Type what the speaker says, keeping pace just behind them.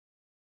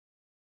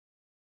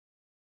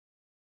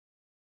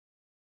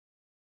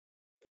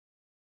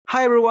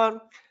Hi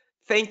everyone,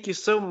 thank you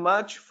so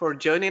much for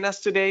joining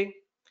us today.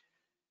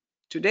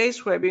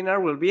 Today's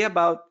webinar will be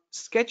about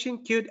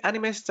sketching cute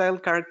anime style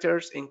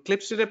characters in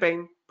Clip Studio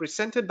Paint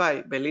presented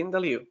by Belinda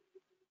Liu.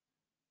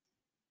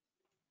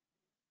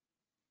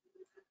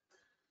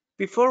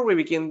 Before we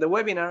begin the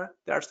webinar,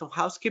 there are some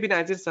housekeeping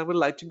items I would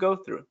like to go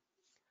through.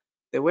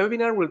 The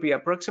webinar will be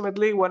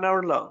approximately 1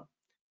 hour long.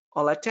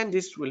 All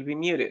attendees will be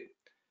muted.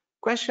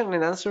 Question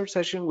and answer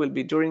session will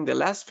be during the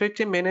last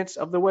 15 minutes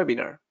of the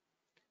webinar.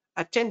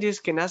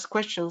 Attendees can ask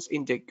questions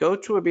in the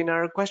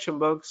GoToWebinar question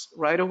box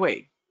right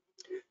away.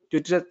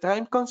 Due to the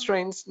time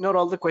constraints, not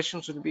all the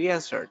questions will be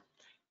answered.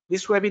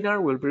 This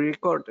webinar will be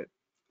recorded,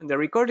 and the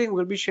recording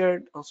will be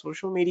shared on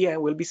social media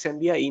and will be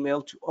sent via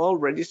email to all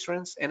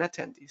registrants and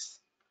attendees.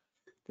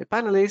 The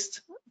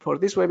panelists for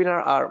this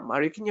webinar are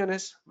Mario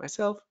Quiñones,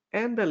 myself,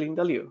 and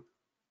Belinda Liu.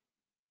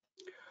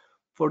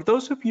 For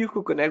those of you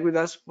who connect with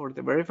us for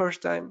the very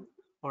first time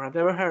or have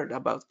never heard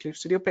about Clip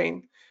Studio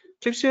Paint,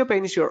 Clip Studio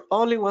Paint is your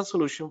all-in-one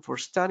solution for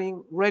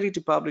stunning,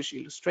 ready-to-publish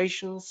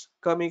illustrations,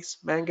 comics,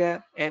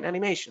 manga, and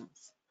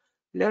animations.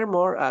 Learn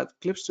more at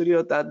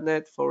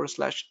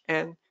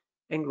clipstudio.net/n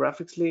and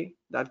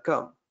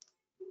graphicsly.com.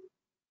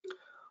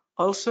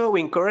 Also, we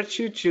encourage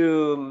you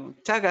to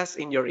tag us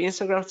in your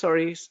Instagram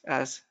stories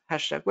as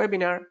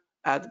 #webinar,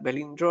 at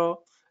Belindraw,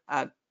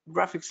 at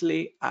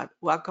graphicsly, at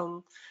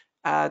Wacom,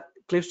 at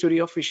Clip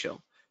Studio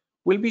Official.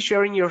 We'll be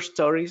sharing your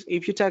stories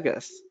if you tag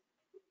us.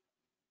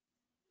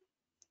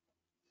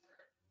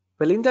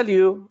 Belinda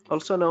Liu,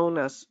 also known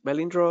as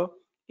Belindraw,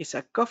 is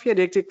a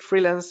coffee-addicted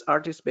freelance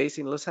artist based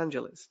in Los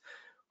Angeles,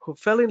 who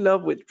fell in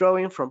love with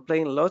drawing from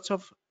playing lots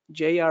of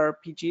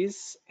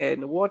JRPGs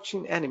and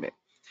watching anime.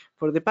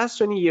 For the past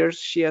 20 years,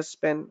 she has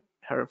spent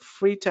her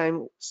free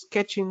time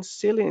sketching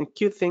silly and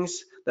cute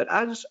things that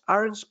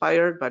are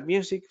inspired by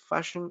music,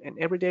 fashion, and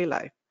everyday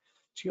life.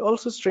 She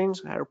also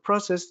streams her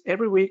process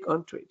every week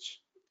on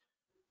Twitch.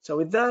 So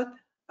with that,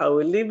 I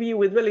will leave you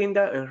with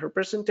Belinda and her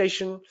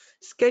presentation,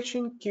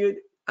 sketching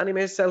cute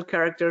anime style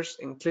characters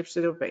in Clip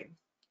Studio Paint.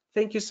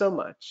 Thank you so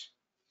much.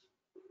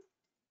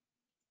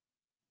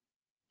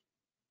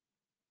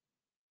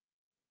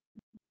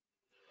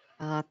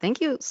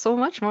 Thank you so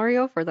much,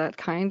 Mario, for that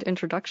kind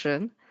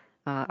introduction.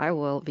 I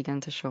will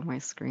begin to show my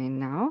screen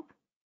now.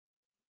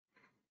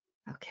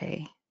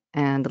 Okay,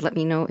 and let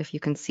me know if you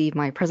can see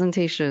my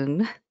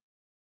presentation.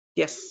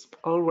 Yes,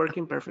 all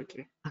working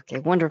perfectly. Okay,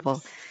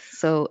 wonderful.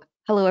 So,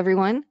 hello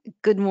everyone.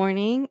 Good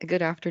morning,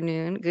 good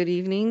afternoon, good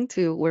evening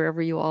to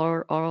wherever you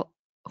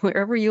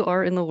wherever you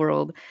are in the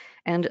world.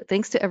 And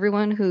thanks to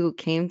everyone who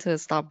came to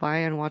stop by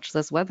and watch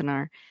this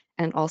webinar.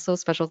 And also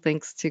special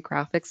thanks to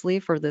Graphicsly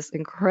for this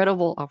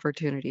incredible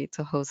opportunity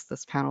to host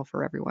this panel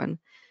for everyone.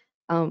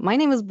 My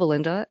name is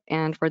Belinda,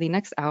 and for the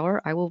next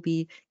hour, I will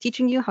be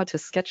teaching you how to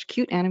sketch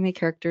cute anime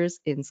characters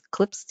in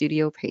Clip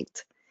Studio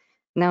Paint.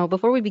 Now,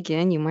 before we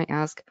begin, you might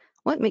ask,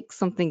 what makes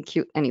something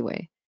cute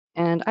anyway?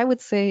 And I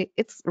would say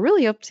it's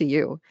really up to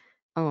you.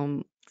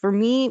 For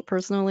me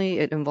personally,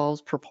 it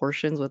involves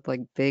proportions with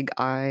like big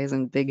eyes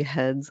and big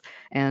heads,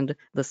 and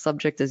the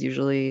subject is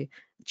usually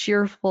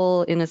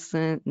cheerful,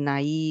 innocent,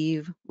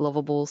 naive,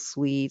 lovable,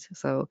 sweet.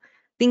 So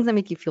things that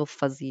make you feel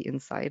fuzzy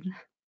inside.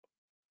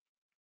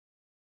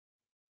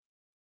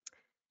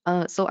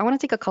 So I want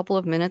to take a couple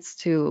of minutes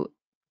to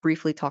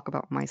briefly talk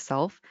about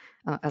myself.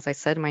 As I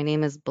said, my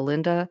name is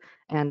Belinda,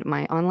 and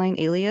my online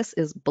alias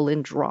is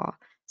Belindraw.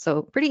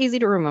 So pretty easy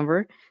to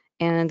remember.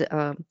 And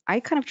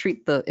I kind of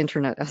treat the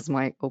internet as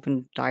my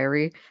open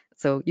diary.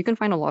 So you can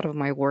find a lot of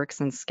my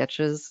works and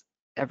sketches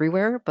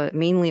everywhere, but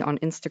mainly on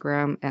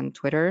Instagram and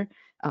Twitter,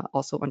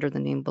 also under the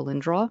name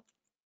Belindraw.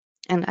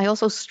 And I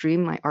also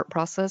stream my art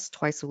process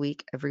twice a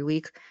week,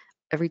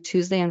 every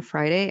Tuesday and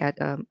Friday at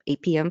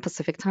 8 p.m.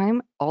 Pacific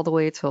time, all the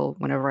way till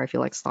whenever I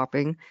feel like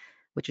stopping,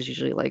 which is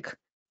usually like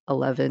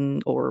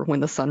 11 or when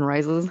the sun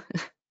rises.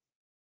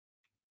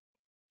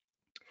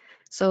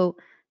 So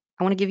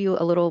I want to give you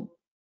a little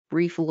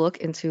brief look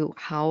into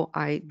how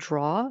I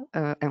draw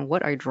and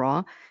what I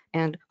draw.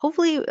 And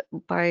hopefully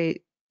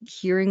by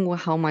hearing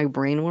how my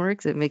brain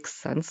works, it makes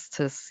sense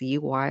to see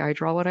why I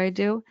draw what I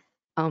do.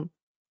 Um,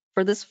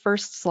 For this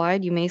first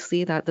slide, you may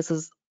see that this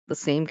is the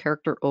same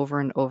character over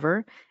and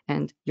over,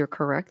 and you're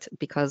correct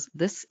because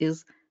this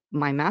is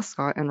my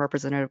mascot and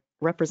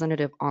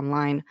representative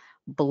online,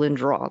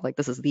 Belindraw. Like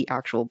this is the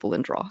actual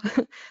Belindraw.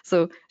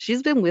 So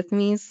she's been with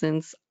me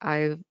since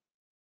I've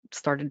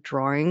started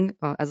drawing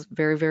as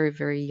very, very,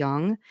 very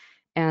young,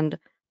 and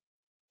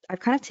I've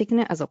kind of taken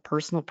it as a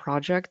personal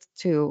project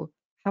to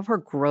have her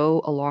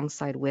grow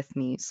alongside with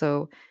me.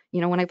 So,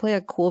 when I play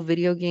a cool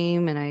video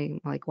game and I'm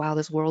like, wow,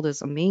 this world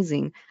is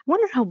amazing, I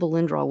wonder how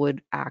Belindraw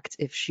would act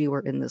if she were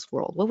in this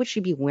world. What would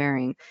she be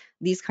wearing?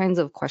 These kinds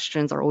of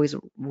questions are always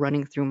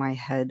running through my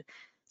head.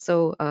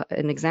 So,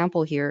 an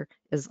example here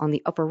is on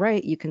the upper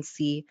right, you can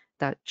see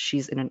that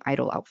she's in an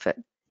idol outfit.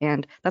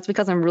 And that's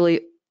because I'm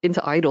really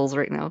into idols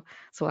right now.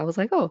 So I was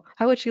like, oh,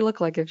 how would she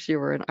look like if she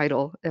were an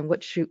idol? And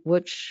would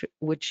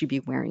she be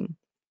wearing?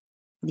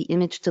 The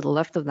image to the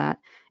left of that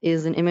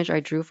is an image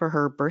I drew for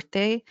her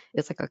birthday.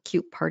 It's like a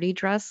cute party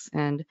dress,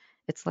 and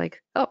it's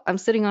like, oh, I'm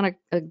sitting on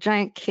a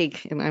giant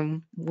cake and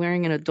I'm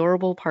wearing an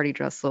adorable party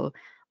dress, so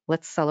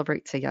let's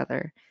celebrate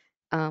together.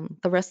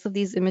 The rest of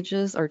these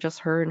images are just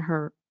her in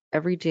her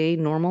everyday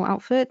normal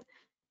outfit,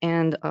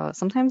 and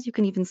sometimes you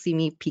can even see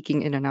me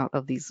peeking in and out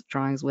of these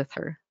drawings with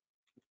her.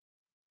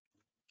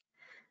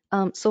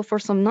 So for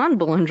some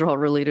non-Belindraw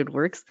related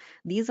works,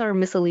 these are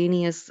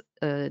miscellaneous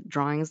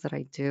drawings that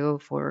I do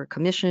for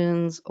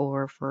commissions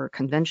or for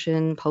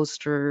convention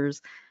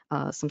posters,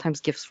 sometimes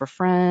gifts for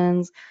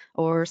friends,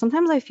 or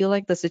sometimes I feel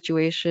like the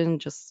situation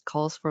just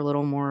calls for a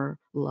little more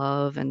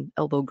love and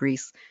elbow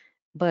grease.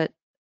 But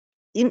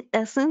in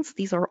essence,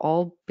 these are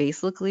all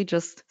basically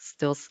just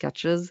still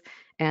sketches,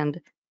 and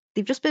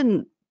they've just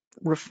been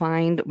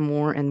refined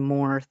more and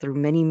more through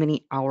many,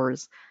 many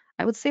hours.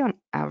 I would say on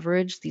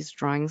average, these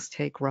drawings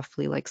take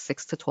roughly like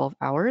 6 to 12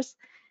 hours,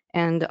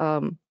 and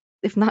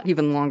if not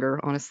even longer,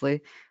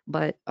 honestly.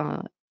 But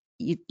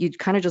you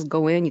kind of just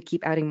go in, you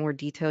keep adding more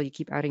detail, you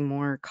keep adding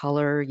more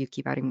color, you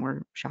keep adding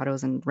more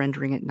shadows and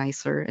rendering it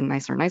nicer and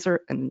nicer and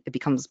nicer, and it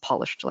becomes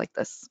polished like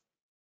this.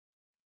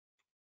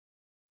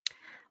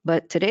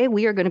 But today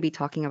we are going to be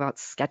talking about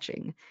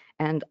sketching.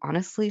 And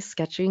honestly,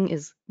 sketching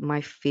is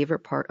my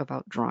favorite part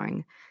about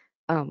drawing.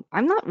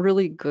 I'm not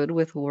really good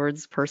with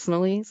words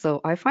personally, so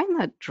I find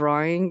that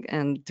drawing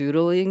and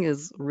doodling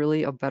is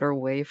really a better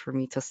way for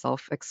me to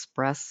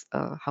self-express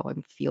how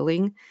I'm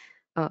feeling.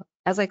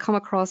 As I come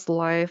across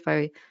life,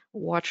 I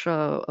watch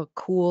a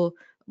cool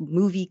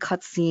movie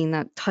cutscene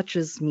that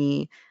touches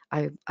me.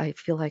 I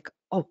feel like,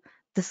 oh,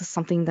 this is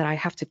something that I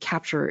have to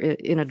capture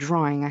in a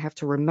drawing. I have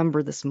to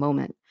remember this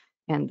moment.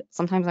 And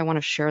sometimes I want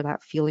to share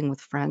that feeling with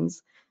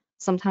friends.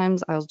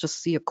 Sometimes I'll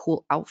just see a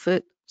cool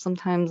outfit.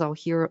 Sometimes I'll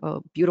hear a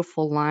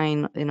beautiful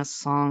line in a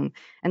song.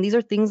 And these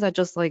are things that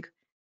just like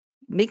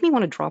make me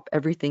want to drop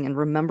everything and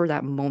remember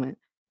that moment.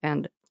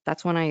 And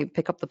that's when I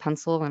pick up the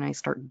pencil and I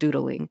start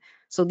doodling.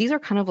 So these are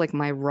kind of like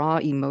my raw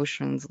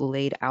emotions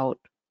laid out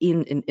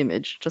in an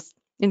image, just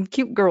in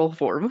cute girl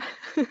form.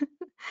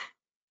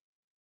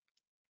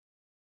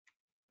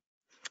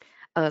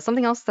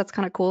 Something else that's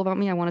kind of cool about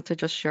me, I wanted to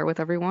just share with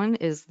everyone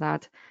is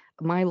that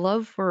my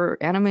love for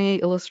anime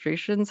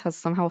illustrations has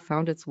somehow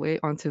found its way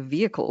onto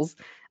vehicles.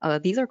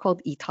 These are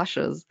called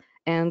itashas,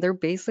 and they're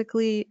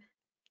basically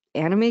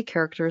anime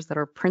characters that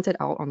are printed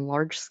out on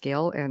large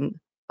scale and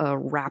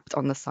wrapped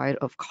on the side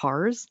of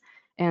cars.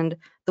 And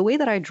the way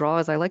that I draw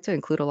is I like to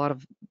include a lot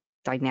of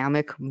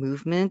dynamic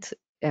movement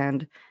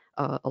and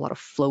a lot of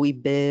flowy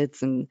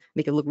bits and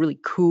make it look really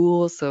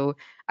cool. So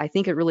I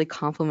think it really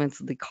complements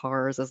the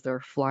cars as they're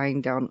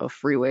flying down a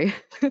freeway.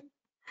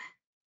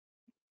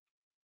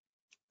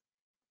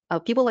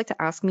 People like to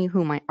ask me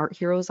who my art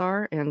heroes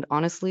are, and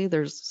honestly,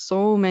 there's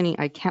so many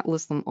I can't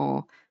list them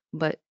all.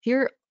 But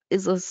here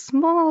is a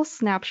small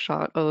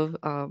snapshot of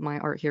my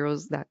art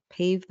heroes that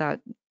paved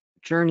that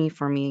journey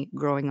for me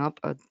growing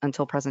up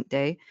until present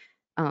day.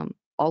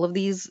 All of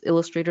these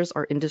illustrators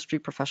are industry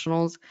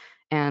professionals,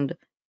 and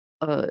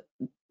uh,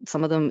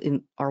 some of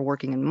them are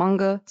working in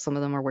manga, some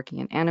of them are working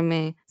in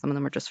anime, some of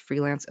them are just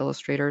freelance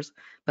illustrators.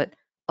 But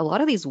a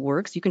lot of these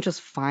works you can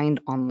just find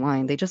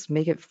online. They just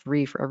make it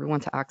free for everyone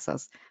to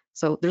access.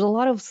 So there's a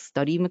lot of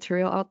study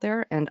material out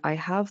there, and I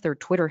have their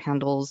Twitter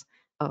handles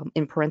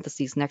in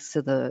parentheses next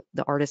to the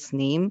artist's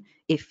name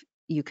if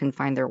you can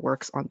find their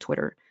works on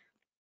Twitter.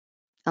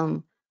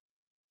 Um,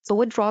 so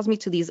what draws me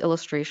to these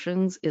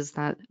illustrations is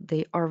that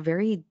they are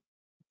very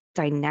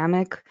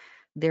dynamic.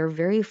 They're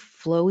very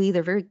flowy,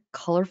 they're very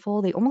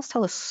colorful. They almost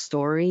tell a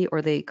story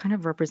or they kind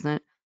of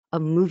represent a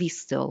movie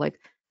still. Like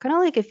kind of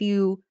like if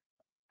you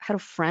had a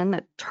friend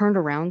that turned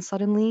around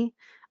suddenly,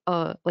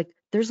 like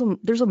there's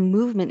a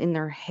movement in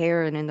their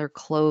hair and in their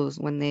clothes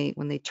when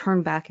they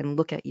turn back and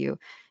look at you.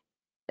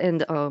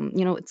 And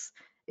you know,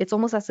 it's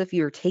almost as if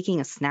you're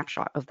taking a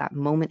snapshot of that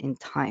moment in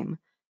time.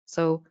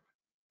 So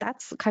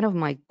that's kind of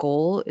my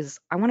goal is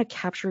I want to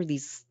capture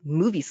these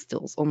movie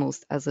stills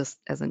almost as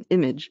an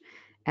image.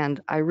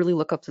 And I really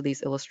look up to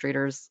these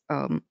illustrators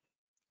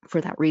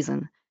for that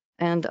reason.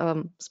 And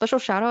special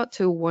shout out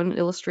to one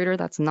illustrator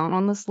that's not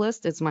on this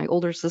list. It's my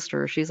older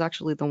sister. She's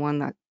actually the one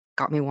that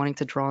got me wanting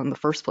to draw in the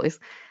first place.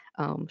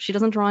 She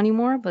doesn't draw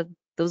anymore, but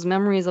those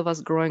memories of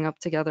us growing up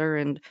together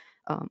and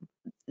um,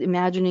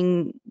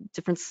 imagining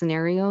different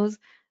scenarios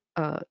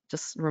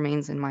just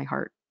remains in my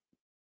heart.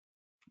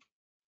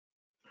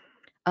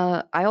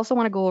 I also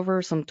want to go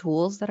over some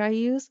tools that I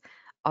use.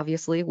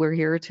 Obviously, we're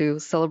here to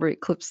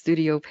celebrate Clip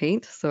Studio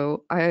Paint,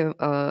 so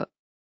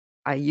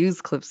I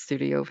use Clip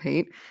Studio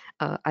Paint.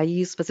 I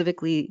use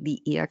specifically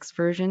the EX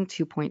version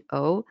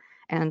 2.0,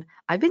 and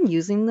I've been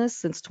using this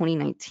since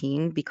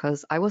 2019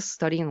 because I was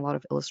studying a lot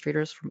of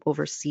illustrators from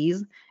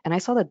overseas, and I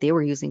saw that they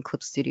were using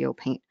Clip Studio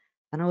Paint.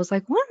 And I was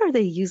like, when are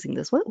they using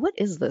this? What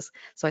is this?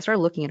 So I started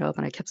looking it up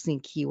and I kept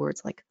seeing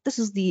keywords like this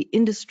is the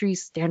industry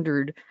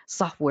standard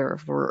software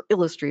for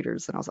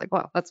illustrators. And I was like,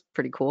 wow, that's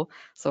pretty cool.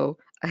 So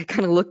I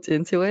kind of looked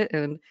into it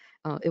and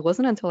It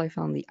wasn't until I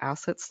found the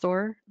asset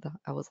store that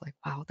I was like,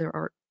 wow, there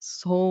are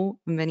so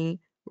many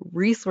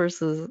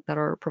resources that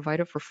are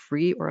provided for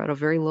free or at a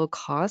very low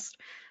cost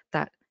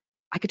that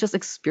I could just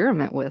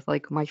experiment with.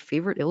 Like my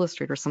favorite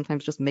illustrators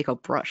sometimes just make a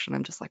brush, and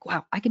I'm just like,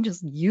 wow, I can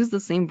just use the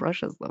same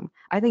brush as them.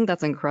 I think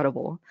that's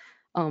incredible.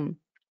 Um,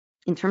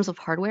 in terms of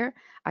hardware,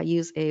 I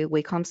use a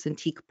Wacom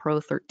Cintiq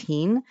Pro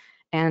 13,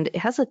 and it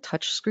has a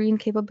touchscreen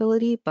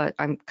capability, but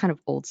I'm kind of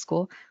old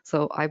school.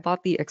 So I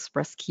bought the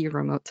Express Key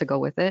remote to go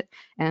with it.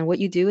 And what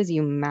you do is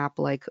you map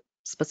like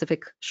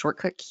specific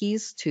shortcut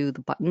keys to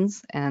the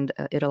buttons, and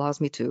it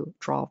allows me to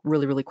draw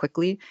really, really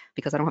quickly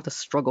because I don't have to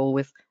struggle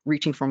with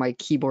reaching for my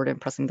keyboard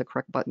and pressing the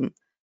correct button.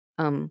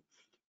 Um,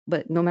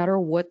 but no matter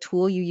what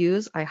tool you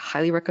use, I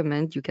highly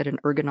recommend you get an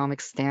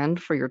ergonomic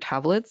stand for your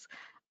tablets.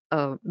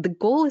 The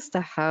goal is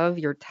to have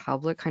your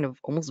tablet kind of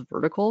almost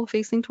vertical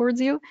facing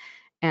towards you,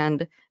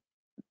 and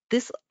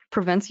this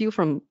prevents you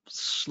from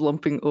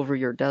slumping over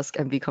your desk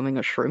and becoming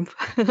a shrimp.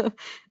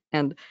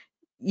 And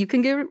you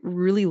can get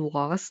really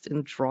lost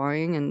in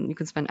drawing, and you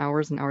can spend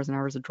hours and hours and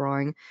hours of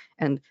drawing,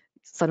 and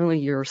suddenly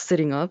you're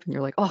sitting up and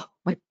you're like, oh,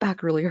 my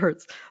back really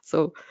hurts.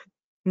 So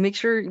make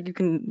sure you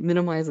can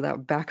minimize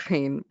that back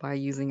pain by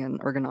using an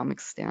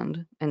ergonomic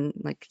stand and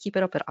like keep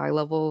it up at eye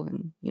level,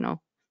 and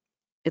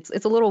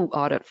it's a little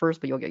odd at first,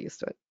 but you'll get used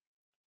to it.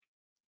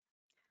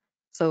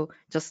 So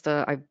just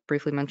I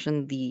briefly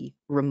mentioned the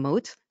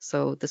remote.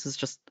 So this is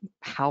just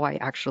how I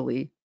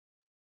actually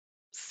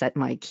set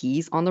my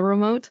keys on the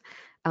remote.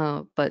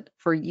 But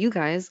for you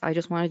guys, I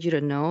just wanted you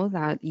to know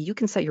that you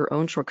can set your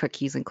own shortcut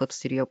keys in Clip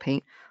Studio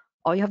Paint.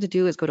 All you have to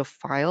do is go to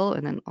File,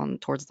 and then on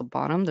towards the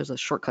bottom, there's a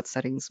shortcut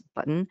settings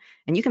button,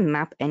 and you can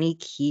map any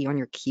key on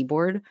your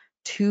keyboard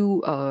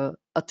to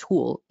a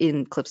tool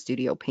in Clip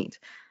Studio Paint.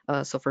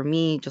 So for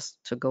me, just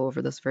to go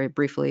over this very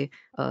briefly,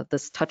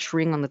 this touch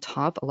ring on the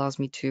top allows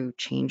me to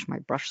change my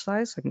brush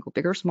size. So I can go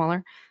bigger or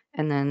smaller.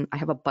 And then I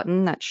have a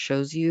button that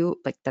shows you,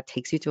 like, that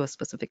takes you to a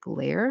specific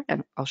layer,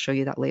 and I'll show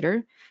you that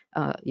later.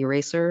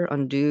 Eraser,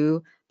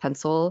 undo,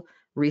 pencil,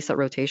 reset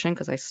rotation,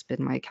 because I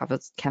spin my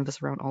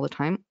canvas around all the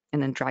time,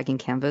 and then dragging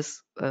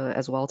canvas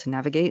as well to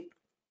navigate.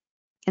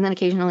 And then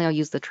occasionally I'll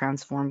use the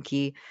transform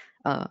key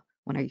uh,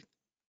 when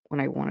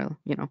I want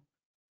to,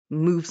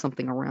 move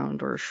something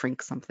around or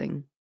shrink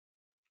something.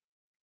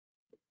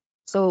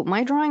 So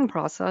my drawing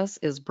process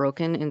is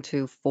broken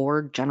into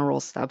four general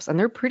steps, and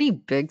they're pretty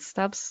big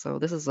steps. So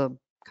this is a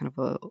kind of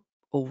a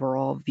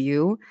overall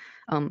view.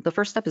 The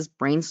first step is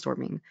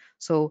brainstorming.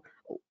 So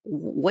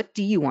what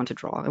do you want to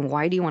draw, and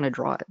why do you want to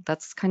draw it?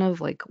 That's kind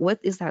of like, what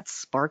is that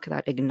spark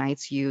that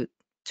ignites you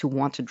to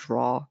want to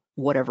draw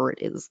whatever it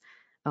is?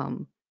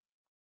 Um,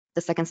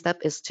 the second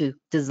step is to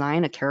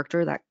design a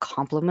character that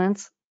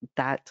complements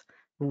that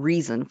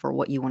reason for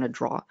what you want to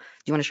draw. Do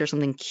you want to share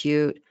something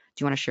cute? Do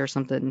you want to share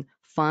something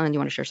fun? Do you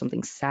want to share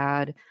something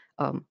sad?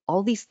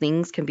 All these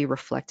things can be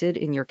reflected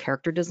in your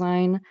character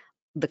design,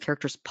 the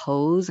character's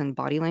pose and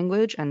body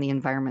language, and the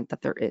environment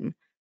that they're in.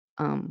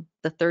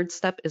 The third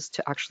step is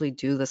to actually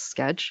do the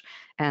sketch,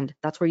 and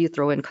that's where you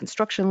throw in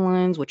construction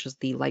lines, which is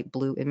the light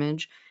blue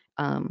image.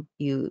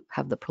 You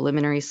have the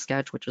preliminary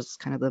sketch, which is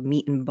kind of the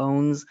meat and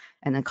bones,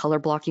 and then color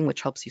blocking,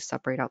 which helps you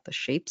separate out the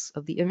shapes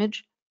of the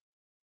image.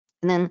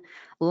 And then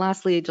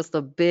lastly, just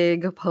a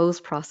big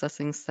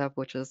post-processing step,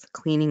 which is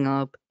cleaning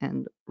up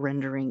and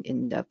rendering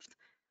in depth.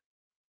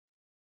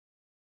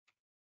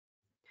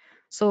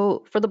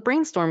 So for the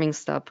brainstorming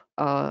step,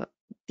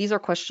 these are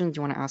questions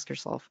you want to ask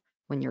yourself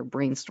when you're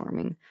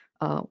brainstorming.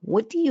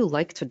 What do you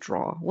like to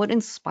draw? What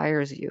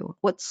inspires you?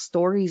 What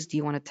stories do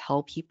you want to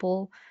tell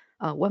people?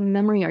 What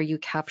memory are you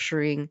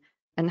capturing?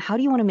 And how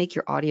do you want to make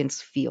your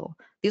audience feel?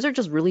 These are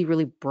just really,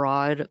 really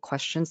broad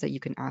questions that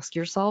you can ask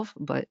yourself,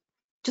 but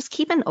just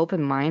keep an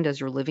open mind as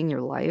you're living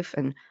your life,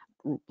 and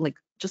like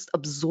just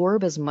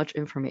absorb as much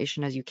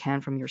information as you can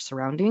from your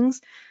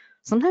surroundings.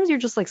 Sometimes you're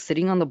just like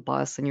sitting on the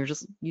bus, and you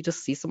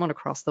just see someone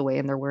across the way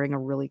and they're wearing a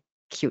really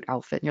cute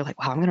outfit, and you're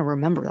like, wow, I'm gonna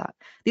remember that.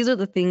 These are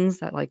the things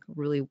that like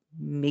really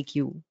make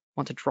you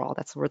want to draw.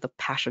 That's where the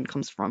passion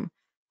comes from.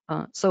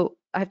 So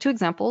I have two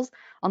examples.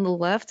 On the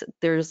left,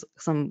 there's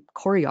some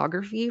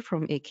choreography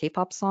from a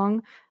K-pop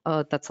song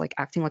that's like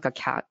acting like a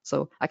cat.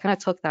 So I kind of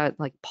took that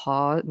like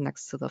paw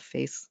next to the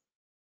face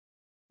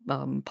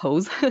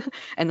pose,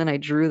 and then I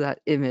drew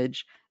that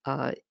image,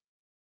 uh,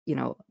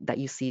 that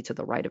you see to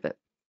the right of it.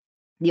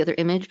 The other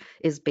image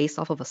is based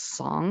off of a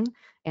song,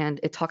 and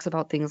it talks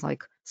about things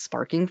like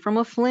sparking from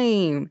a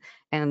flame,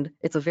 and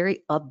it's a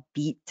very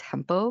upbeat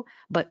tempo.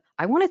 But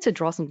I wanted to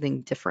draw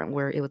something different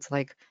where it was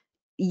like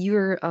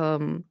you're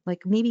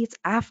like maybe it's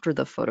after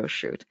the photo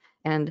shoot,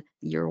 and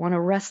you want to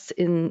rest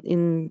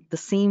in the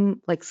same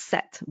like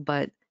set,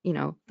 but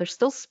there's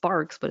still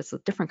sparks, but it's a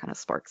different kind of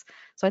sparks.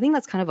 So I think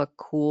that's kind of a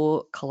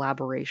cool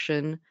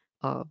collaboration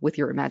with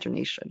your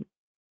imagination.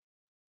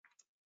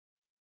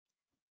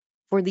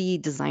 For the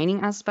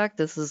designing aspect,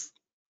 this is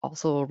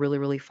also a really,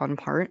 really fun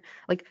part.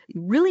 Like,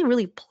 really,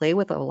 really play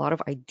with a lot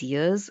of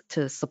ideas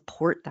to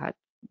support that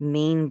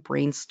main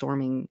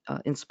brainstorming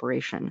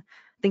inspiration.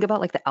 think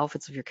about like the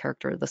outfits of your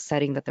character, the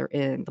setting that they're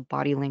in, the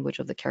body language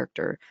of the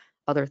character,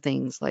 other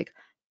things like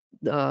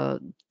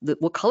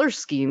what color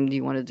scheme do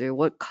you want to do?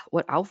 What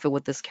outfit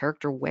would this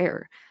character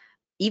wear?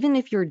 Even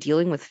if you're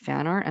dealing with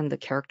fan art and the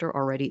character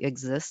already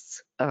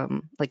exists,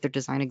 like their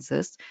design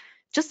exists,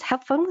 just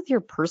have fun with your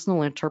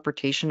personal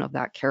interpretation of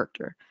that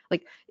character.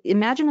 Like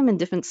imagine them in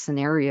different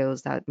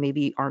scenarios that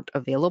maybe aren't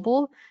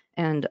available.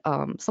 And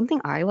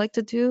something I like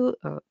to do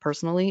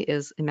personally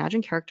is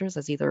imagine characters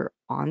as either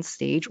on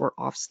stage or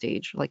off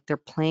stage. Like they're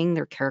playing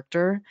their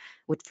character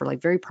with for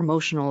like very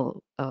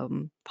promotional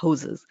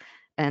poses.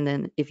 And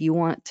then if you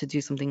want to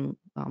do something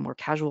more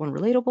casual and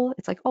relatable,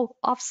 it's like, oh,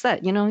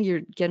 offset, you're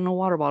getting a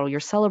water bottle, you're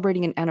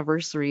celebrating an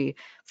anniversary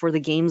for the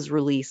game's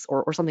release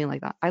or something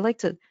like that. I like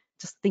to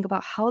just think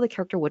about how the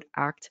character would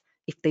act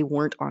if they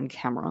weren't on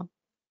camera.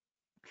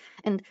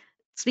 And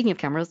speaking of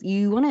cameras,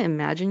 you want to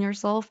imagine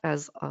yourself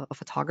as a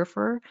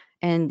photographer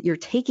and you're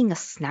taking a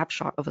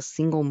snapshot of a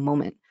single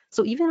moment.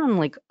 So even on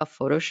like a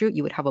photo shoot,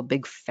 you would have a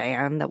big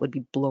fan that would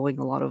be blowing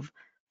a lot of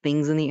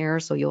things in the air.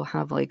 So you'll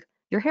have like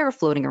your hair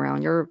floating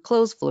around, your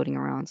clothes floating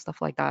around,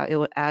 stuff like that. It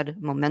would add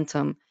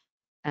momentum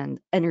and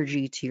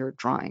energy to your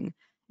drawing.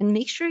 And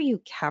make sure you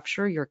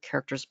capture your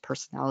character's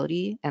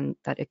personality and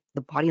that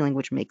the body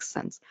language makes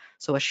sense.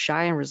 So a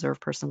shy and reserved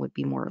person would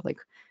be more like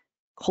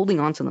holding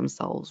on to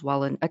themselves,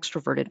 while an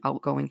extroverted,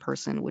 outgoing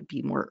person would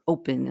be more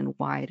open and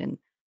wide. And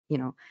you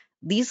know,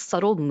 these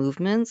subtle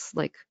movements,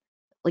 like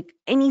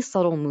any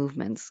subtle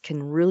movements,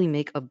 can really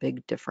make a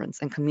big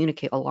difference and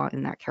communicate a lot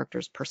in that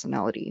character's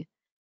personality.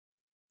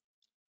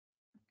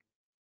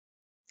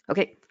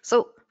 Okay,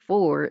 so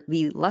for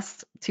the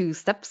last two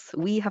steps,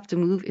 we have to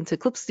move into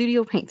Clip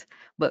Studio Paint.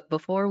 But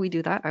before we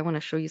do that, I want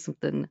to show you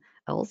something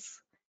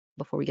else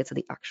before we get to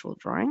the actual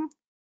drawing.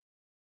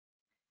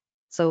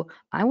 So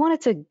I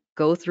wanted to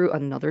go through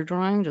another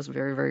drawing just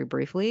very, very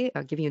briefly,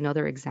 give you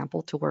another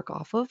example to work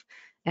off of.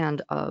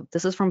 And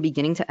this is from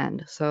beginning to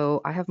end.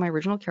 So I have my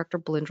original character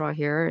Belindraw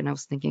here, and I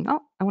was thinking,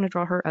 oh, I want to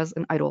draw her as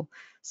an idol.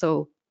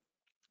 So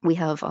we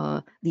have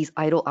these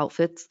idol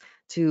outfits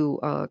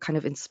to kind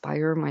of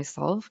inspire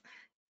myself.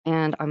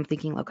 And I'm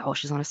thinking like, oh,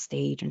 she's on a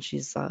stage and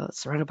she's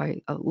surrounded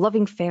by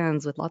loving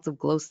fans with lots of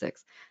glow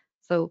sticks.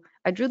 So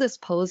I drew this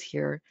pose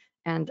here,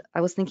 and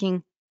I was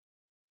thinking,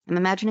 I'm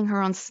imagining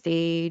her on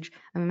stage.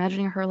 I'm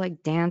imagining her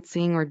like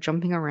dancing or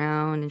jumping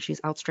around, and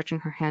she's outstretching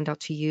her hand out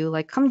to you,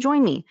 like, come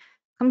join me.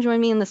 Come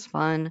join me in this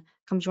fun.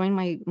 Come join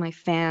my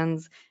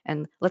fans,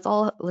 and let's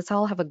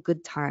all have a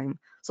good time.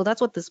 So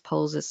that's what this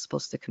pose is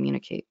supposed to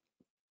communicate.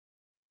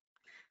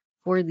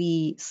 For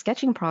the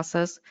sketching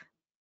process,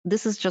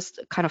 this is just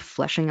kind of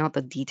fleshing out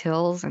the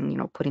details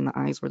and putting the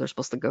eyes where they're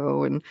supposed to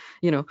go, and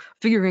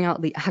figuring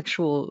out the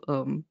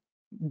actual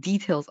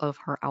details of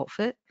her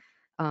outfit.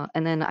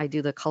 And then I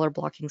do the color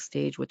blocking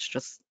stage, which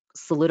just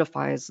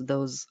solidifies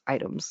those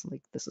items.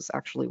 Like this is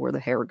actually where the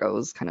hair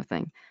goes, kind of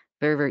thing.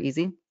 Very, very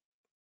easy.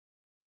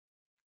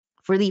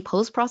 For the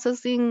post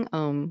processing,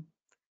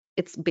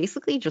 it's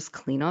basically just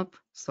cleanup.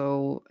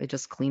 So I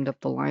just cleaned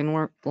up the line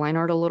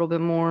art a little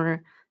bit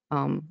more,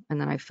 and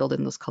then I filled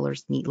in those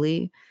colors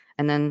neatly.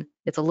 And then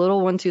it's a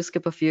little one, two,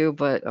 skip a few,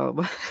 but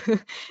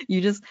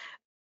you just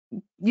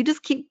you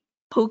just keep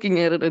poking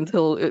at it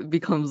until it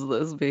becomes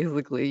this.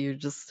 Basically,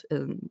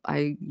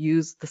 I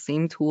use the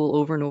same tool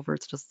over and over.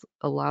 It's just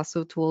a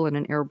lasso tool and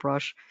an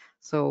airbrush.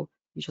 So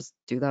you just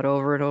do that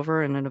over and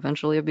over, and then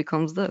eventually it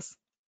becomes this.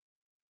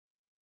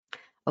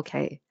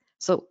 Okay,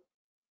 so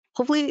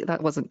hopefully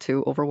that wasn't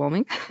too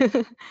overwhelming.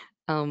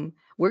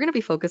 We're going to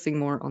be focusing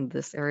more on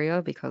this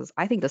area because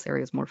I think this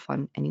area is more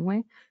fun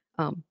anyway.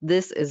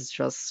 This is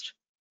just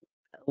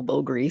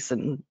elbow grease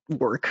and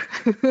work.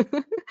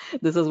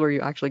 This is where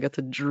you actually get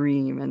to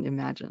dream and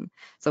imagine.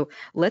 So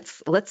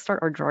let's start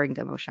our drawing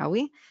demo, shall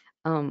we?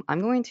 I'm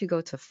going to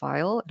go to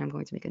File and I'm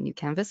going to make a new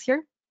canvas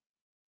here.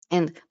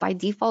 And by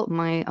default,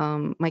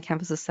 my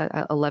canvas is set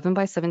at 11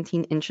 by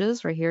 17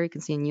 inches. Right here, you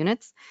can see in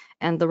units,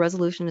 and the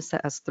resolution is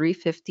set as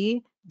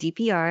 350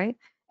 DPI.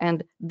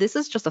 And this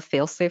is just a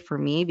failsafe for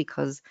me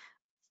because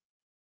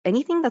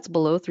anything that's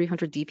below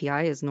 300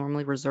 DPI is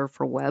normally reserved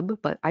for web,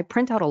 but I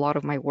print out a lot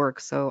of my work,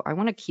 so I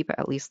want to keep it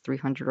at least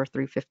 300 or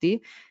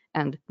 350.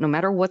 And no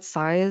matter what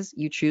size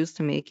you choose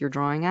to make your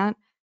drawing at,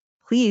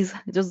 please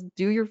just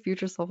do your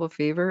future self a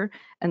favor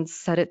and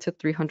set it to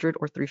 300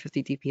 or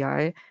 350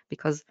 DPI,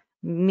 because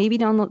maybe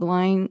down the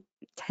line,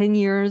 10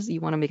 years,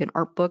 you want to make an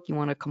art book, you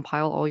want to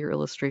compile all your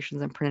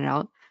illustrations and print it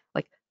out.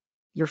 Like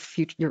your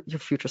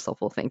future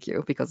self will thank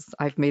you, because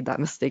I've made that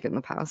mistake in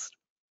the past.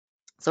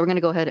 So we're going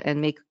to go ahead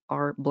and make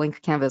our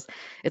blank canvas.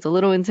 It's a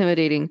little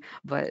intimidating,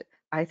 but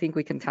I think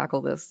we can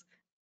tackle this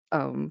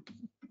um,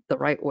 the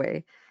right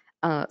way.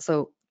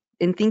 So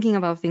in thinking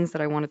about things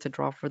that I wanted to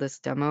draw for this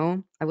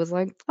demo, I was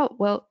like, oh,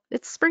 well,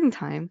 it's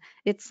springtime.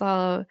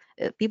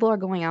 People are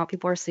going out,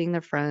 people are seeing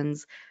their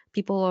friends,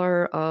 people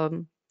are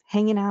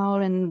hanging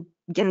out and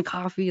getting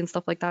coffee and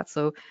stuff like that.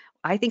 So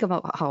I think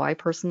about how I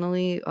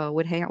personally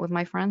would hang out with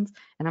my friends,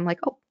 and I'm like,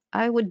 oh,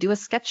 I would do a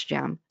sketch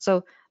jam.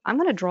 So I'm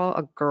gonna draw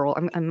a girl.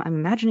 I'm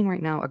imagining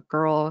right now a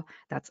girl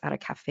that's at a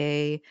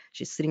cafe.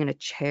 She's sitting in a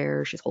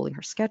chair. She's holding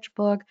her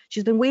sketchbook.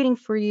 She's been waiting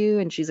for you,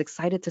 and she's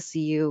excited to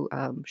see you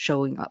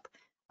showing up.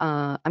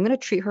 I'm gonna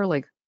treat her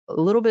like a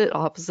little bit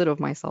opposite of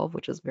myself,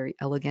 which is very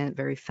elegant,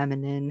 very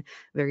feminine,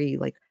 very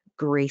like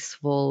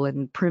graceful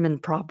and prim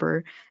and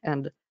proper.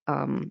 And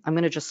I'm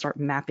gonna just start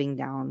mapping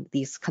down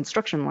these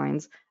construction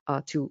lines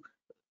to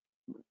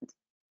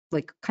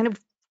like kind of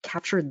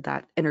captured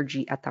that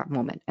energy at that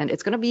moment. And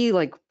it's gonna be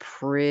like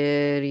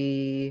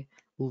pretty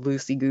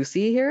loosey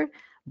goosey here,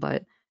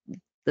 but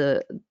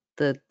the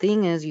the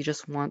thing is you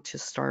just want to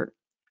start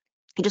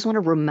you just want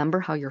to remember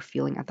how you're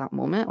feeling at that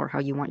moment or how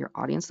you want your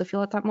audience to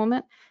feel at that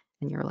moment.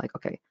 And you're like,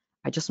 okay,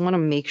 I just want to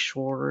make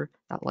sure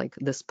that like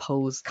this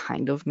pose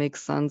kind of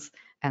makes sense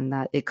and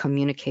that it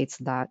communicates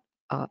that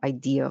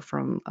idea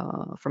from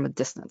a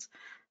distance.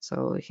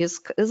 So this is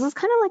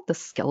kind of like the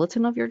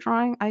skeleton of your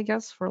drawing, I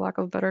guess, for lack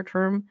of a better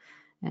term.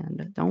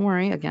 And don't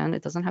worry, again,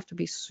 it doesn't have to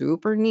be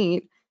super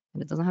neat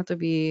and it doesn't have to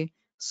be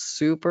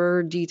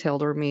super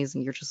detailed or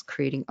amazing. You're just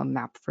creating a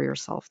map for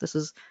yourself. This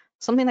is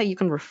something that you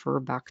can refer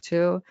back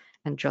to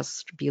and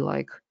just be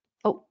like,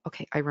 oh,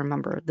 okay, I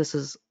remember. This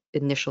is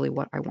initially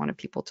what I wanted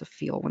people to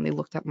feel when they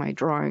looked at my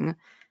drawing.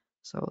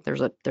 So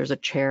there's a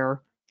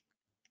chair,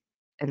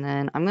 and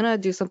then I'm gonna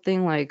do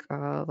something like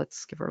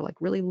let's give her like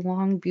really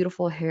long,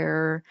 beautiful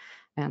hair,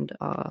 and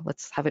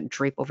let's have it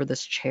drape over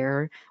this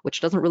chair,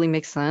 which doesn't really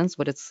make sense,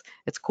 but it's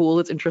cool,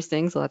 it's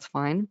interesting, so that's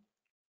fine.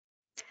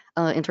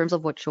 In terms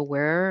of what she'll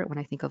wear, when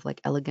I think of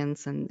like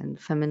elegance and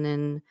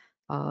feminine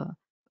uh,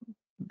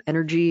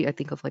 energy. I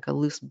think of like a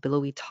loose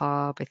billowy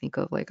top. I think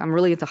of like I'm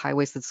really into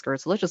high-waisted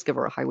skirts. So let's just give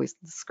her a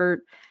high-waisted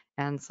skirt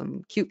and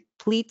some cute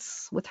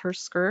pleats with her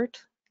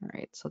skirt. All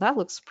right, so that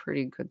looks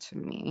pretty good to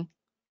me.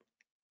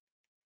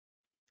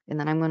 And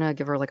then I'm gonna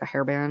give her like a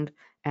hairband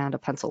and a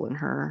pencil in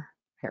her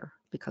hair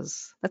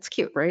because that's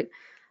cute, right?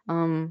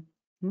 Um,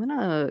 I'm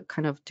gonna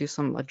kind of do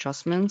some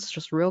adjustments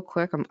just real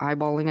quick. I'm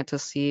eyeballing it to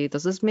see,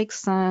 does this make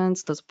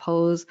sense? Is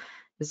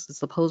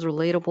the pose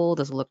relatable?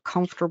 Does it look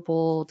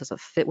comfortable? Does it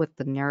fit with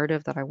the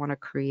narrative that I want to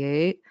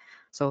create?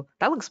 So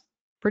that looks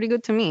pretty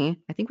good to me.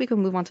 I think we can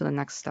move on to the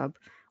next step,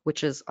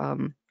 which is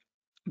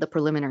the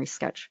preliminary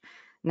sketch.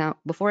 Now,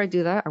 before I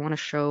do that, I want to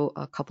show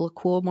a couple of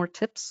cool more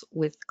tips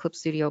with Clip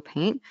Studio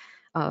Paint.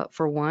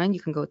 For one, you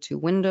can go to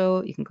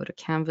Window, you can go to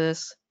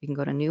Canvas, you can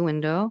go to New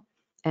Window,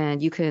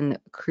 and you can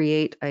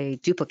create a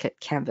duplicate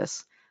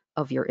canvas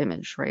of your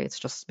image, right? It's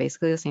just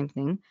basically the same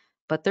thing.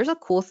 But there's a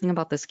cool thing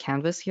about this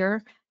canvas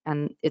here,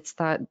 and it's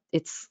that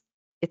it's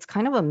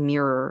kind of a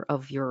mirror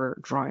of your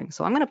drawing.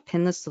 So I'm going to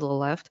pin this to the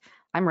left.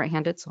 I'm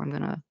right-handed, so I'm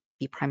going to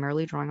be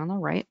primarily drawing on the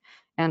right.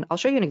 And I'll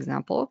show you an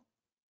example.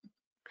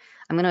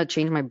 I'm gonna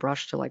change my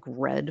brush to like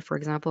red, for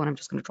example, and I'm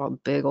just gonna draw a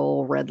big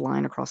old red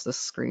line across this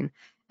screen.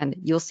 And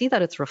you'll see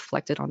that it's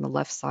reflected on the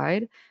left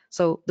side.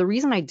 So the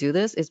reason I do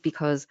this is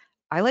because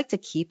I like to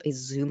keep a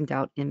zoomed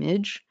out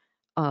image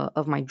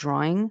of my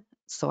drawing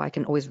so I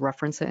can always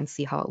reference it and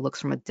see how it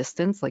looks from a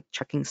distance, like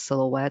checking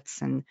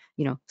silhouettes and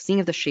seeing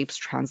if the shapes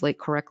translate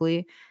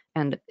correctly.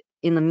 And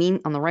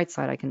on the right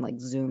side, I can like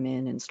zoom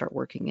in and start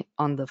working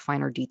on the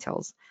finer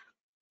details.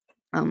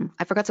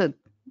 I forgot to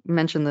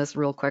mention this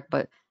real quick,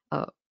 but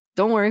uh,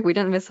 don't worry, we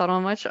didn't miss out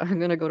on much. I'm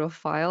gonna go to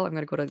File, I'm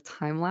gonna go to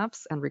Time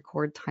Lapse and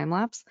record time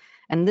lapse,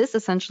 and this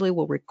essentially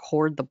will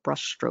record the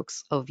brush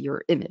strokes of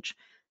your image.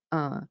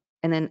 Uh,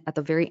 and then at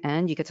the very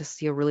end, you get to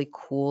see a really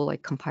cool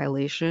like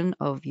compilation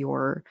of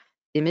your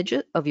image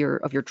of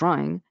your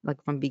drawing,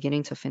 like from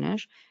beginning to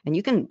finish. And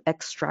you can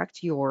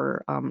extract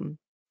your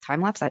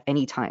time lapse at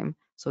any time,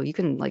 so you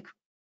can like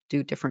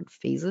do different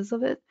phases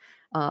of it.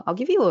 I'll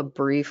give you a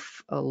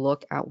brief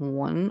look at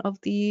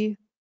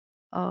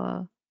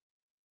uh,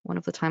 one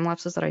of the time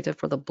lapses that I did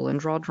for the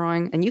Belindraw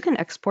drawing, and you can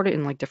export it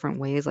in like different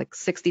ways, like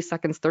 60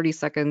 seconds, 30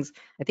 seconds,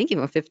 I think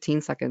even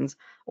 15 seconds,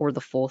 or the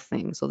full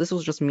thing. So this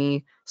was just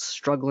me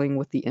struggling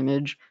with the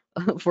image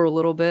for a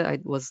little bit. I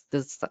was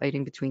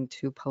deciding between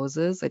two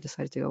poses. I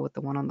decided to go with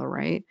the one on the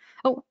right.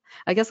 Oh,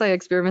 I guess I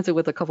experimented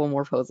with a couple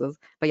more poses,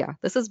 but yeah,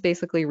 this is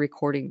basically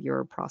recording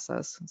your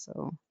process.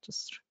 So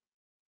just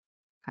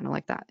kind of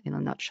like that in a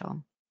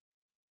nutshell.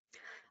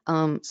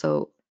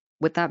 So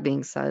with that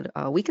being said,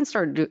 we can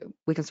start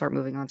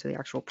moving on to the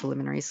actual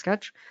preliminary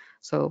sketch.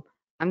 So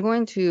I'm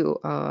going to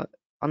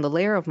on the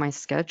layer of my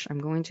sketch, I'm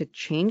going to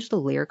change the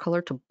layer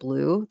color to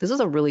blue. This is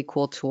a really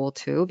cool tool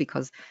too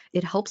because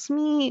it helps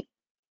me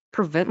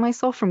prevent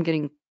myself from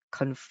getting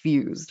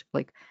confused.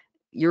 Like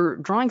you're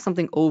drawing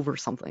something over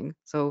something.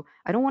 So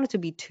I don't want it to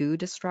be too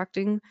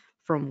distracting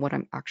from what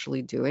I'm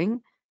actually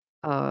doing.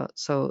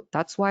 So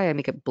that's why I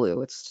make it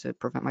blue. It's to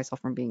prevent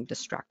myself from being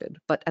distracted.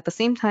 But at the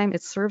same time,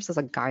 it serves as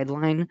a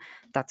guideline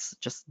that's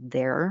just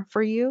there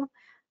for you,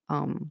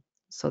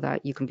 so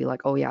that you can be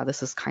like, oh yeah,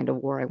 this is kind of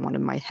where I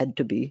wanted my head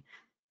to be.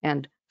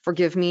 And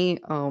forgive me,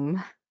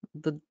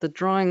 the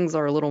drawings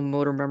are a little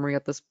motor memory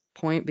at this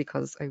point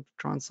because I've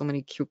drawn so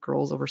many cute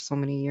girls over so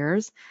many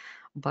years.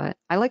 But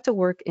I like to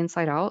work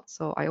inside out,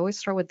 so I always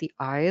start with the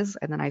eyes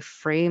and then I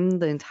frame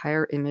the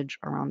entire image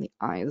around the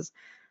eyes.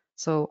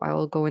 So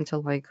I'll go into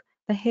like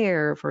the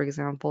hair, for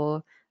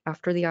example,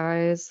 after the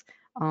eyes.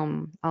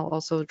 I'll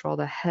also draw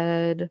the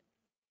head.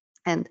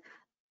 And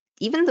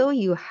even though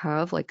you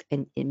have like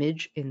an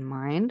image in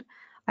mind,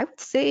 I would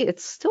say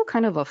it's still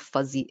kind of a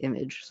fuzzy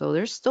image. So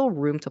there's still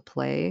room to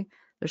play.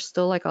 There's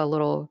still like a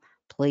little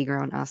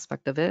playground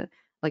aspect of it.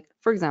 Like,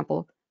 for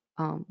example,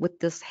 with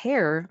this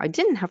hair, I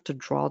didn't have to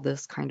draw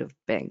this kind of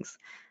bangs.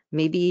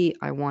 Maybe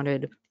I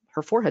wanted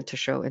her forehead to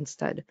show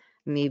instead.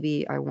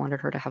 Maybe I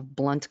wanted her to have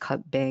blunt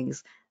cut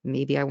bangs.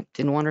 Maybe I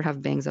didn't want her to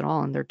have bangs at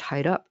all and they're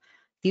tied up.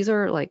 These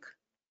are like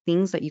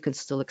things that you can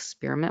still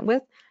experiment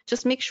with.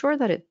 Just make sure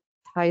that it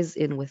ties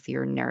in with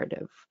your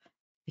narrative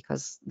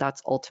because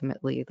that's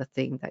ultimately the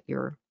thing that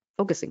you're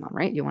focusing on,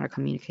 right? You want to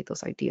communicate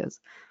those ideas.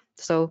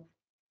 So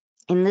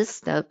in this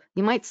step,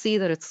 you might see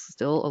that it's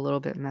still a little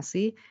bit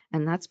messy,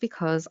 and that's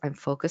because I'm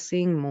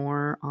focusing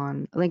more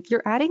on like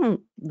you're adding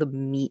the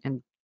meat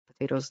and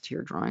potatoes to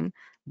your drawing,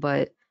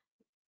 but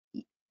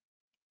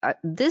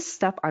this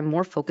step, I'm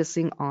more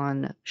focusing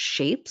on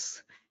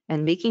shapes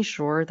and making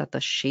sure that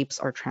the shapes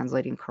are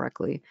translating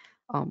correctly.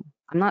 I'm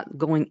not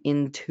going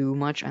in too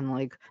much and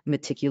like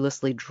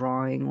meticulously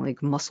drawing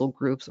like muscle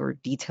groups or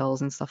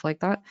details and stuff like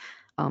that.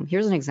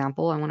 Here's an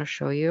example I want to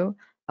show you.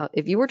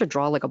 If you were to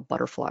draw like a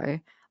butterfly,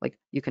 like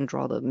you can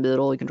draw the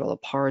middle, you can draw the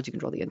parts, you can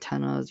draw the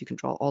antennas, you can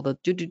draw all the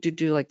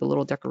do like the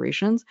little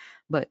decorations.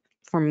 But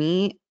for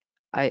me,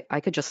 I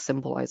could just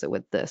symbolize it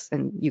with this,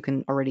 and you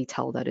can already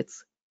tell that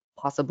it's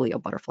possibly a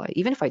butterfly.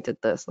 Even if I did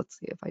this, let's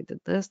see if I did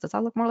this, does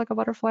that look more like a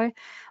butterfly?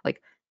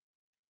 Like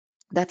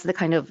that's the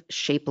kind of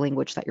shape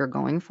language that you're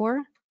going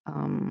for.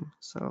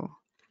 So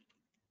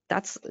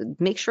that's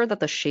make sure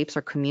that the shapes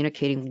are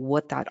communicating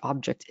what that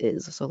object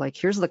is. So like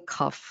here's the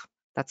cuff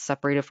that's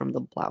separated from the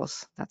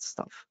blouse, that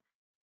stuff.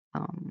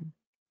 Um,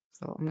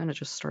 so I'm gonna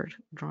just start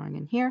drawing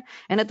in here.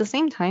 And at the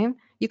same time,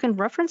 you can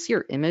reference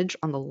your image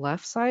on the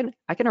left side.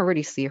 I can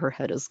already see her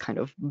head is kind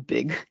of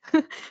big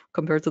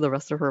compared to the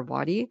rest of her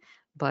body,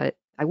 but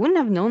I wouldn't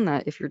have known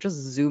that if you're just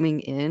zooming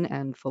in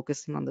and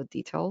focusing on the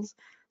details.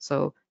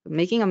 So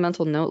making a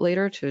mental note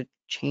later to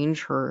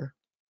change her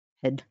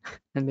head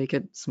and make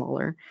it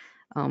smaller.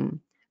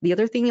 Um, the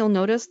other thing you'll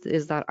notice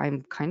is that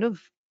I'm kind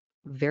of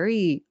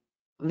very,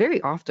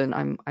 very often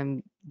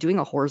I'm doing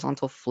a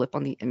horizontal flip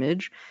on the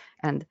image,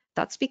 and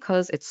that's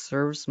because it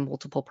serves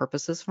multiple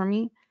purposes for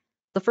me.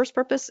 The first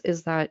purpose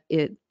is that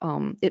it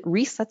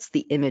resets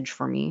the image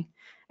for me,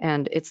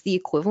 and it's the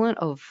equivalent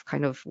of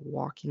kind of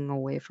walking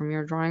away from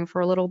your drawing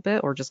for a little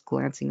bit or just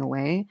glancing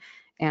away.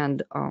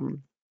 And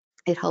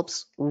it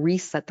helps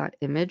reset that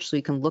image so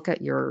you can look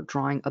at your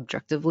drawing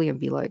objectively and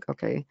be like,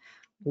 okay,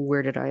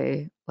 where did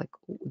I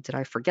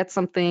forget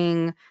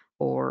something?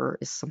 Or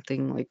is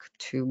something like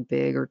too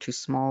big or too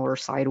small or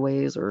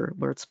sideways or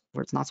where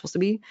it's not supposed to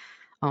be?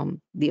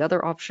 The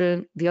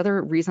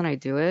other reason I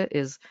do it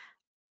is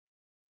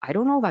I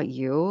don't know about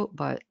you,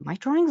 but my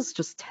drawings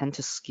just tend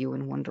to skew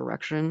in one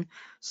direction.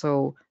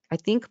 So I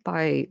think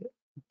by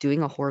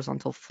doing a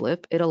horizontal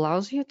flip, it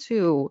allows you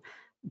to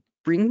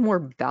bring more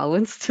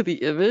balance to the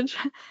image.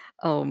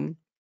 Um,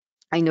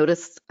 I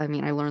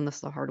mean, I learned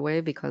this the hard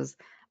way because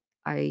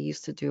I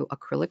used to do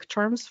acrylic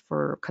charms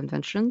for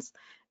conventions,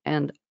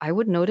 and I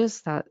would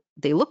notice that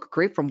they look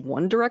great from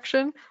one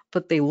direction,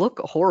 but they look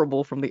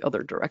horrible from the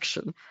other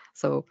direction.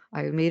 So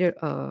I made it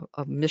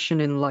a mission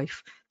in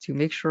life to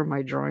make sure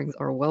my drawings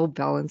are well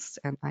balanced,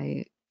 and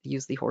I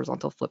use the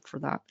horizontal flip for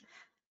that.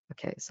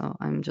 Okay, so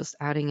I'm just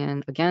adding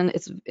in, again,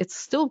 it's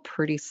still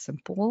pretty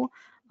simple,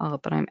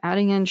 but I'm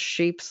adding in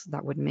shapes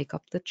that would make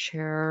up the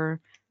chair.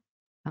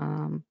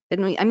 I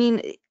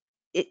mean,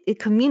 it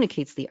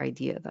communicates the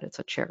idea that it's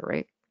a chair,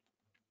 right?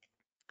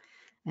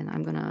 And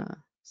I'm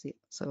gonna see.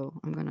 So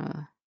I'm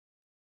gonna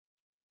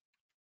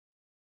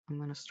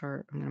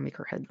make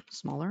her head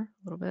smaller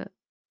a little bit.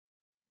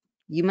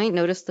 You might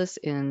notice this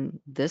in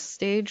this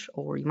stage,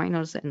 or you might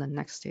notice it in the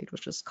next stage,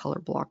 which is color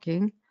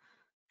blocking.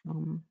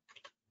 Um,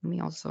 Let me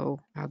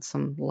also add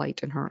some light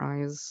in her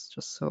eyes,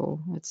 just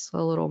so it's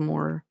a little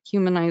more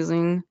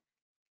humanizing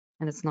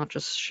and it's not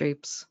just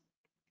shapes.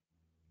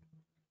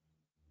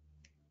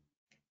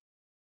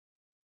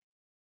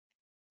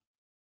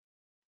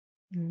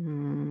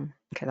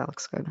 Okay, that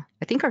looks good.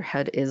 I think our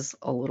head is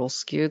a little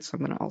skewed, so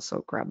I'm going to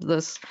also grab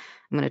this.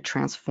 I'm going to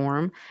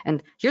transform.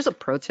 And here's a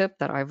pro tip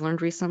that I've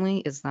learned recently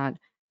is that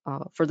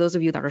for those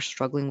of you that are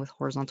struggling with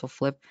horizontal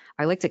flip,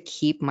 I like to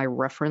keep my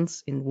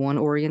reference in one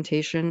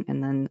orientation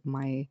and then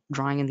my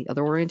drawing in the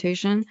other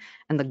orientation.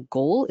 And the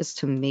goal is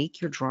to make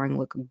your drawing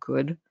look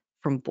good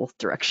from both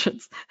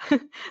directions.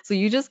 So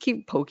you just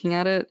keep poking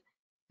at it,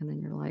 and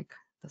then you're like,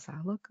 does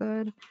that look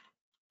good?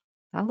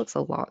 That looks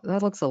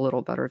a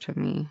little better to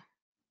me.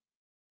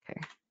 Okay,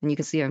 and you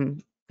can see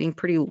I'm being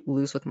pretty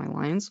loose with my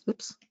lines.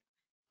 Oops.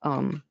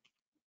 Um,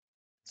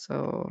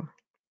 so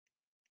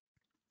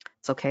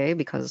it's okay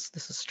because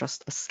this is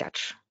just a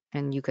sketch,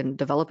 and you can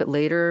develop it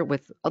later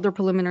with other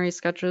preliminary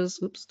sketches,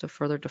 oops, to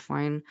further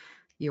define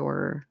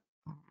your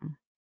um,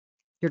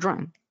 your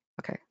drawing.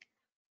 Okay,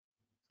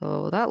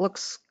 so that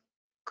looks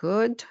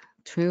good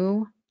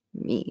to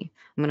me.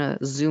 I'm gonna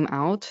zoom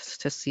out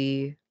to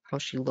see how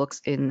she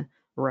looks in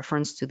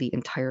reference to the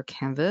entire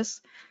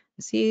canvas.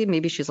 See,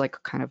 maybe she's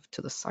like kind of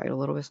to the side a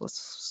little bit. So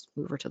let's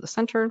move her to the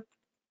center.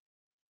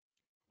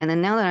 And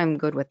then now that I'm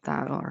good with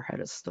that, oh, our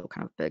head is still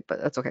kind of big, but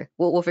that's okay.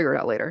 We'll figure it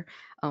out later.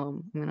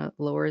 I'm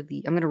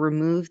gonna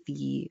remove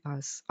the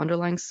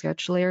underlying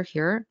sketch layer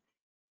here.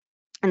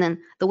 And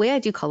then the way I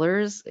do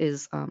colors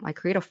is I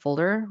create a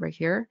folder right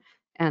here,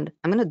 and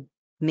I'm gonna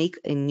make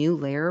a new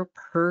layer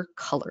per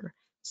color.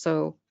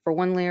 So for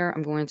one layer,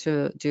 I'm going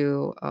to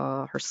do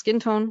her skin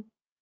tone.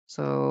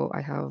 So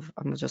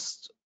I'm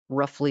just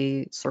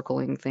roughly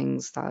circling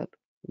things that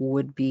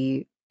would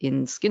be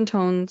in skin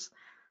tones.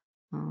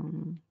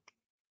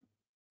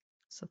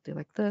 Something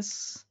like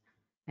this.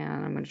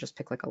 And I'm going to just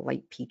pick like a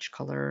light peach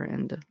color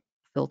and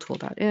fill tool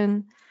that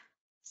in.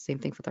 Same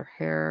thing with her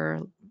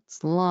hair.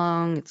 It's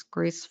long, it's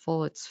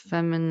graceful, it's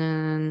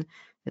feminine,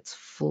 it's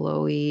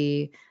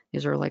flowy.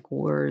 These are like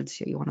words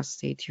that you want to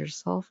say to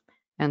yourself.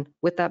 And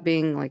with that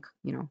being like,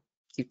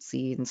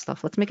 cutesy and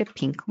stuff, let's make it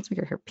pink. Let's make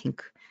her hair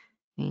pink.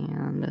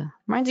 And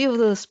reminds you of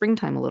the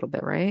springtime a little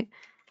bit, right?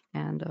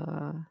 And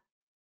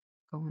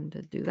going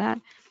to do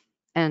that.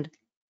 And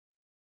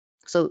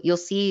so you'll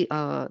see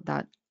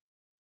that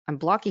I'm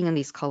blocking in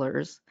these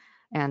colors,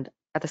 and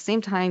at the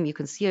same time, you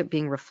can see it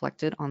being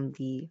reflected on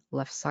the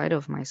left side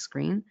of my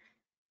screen.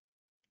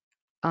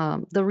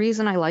 The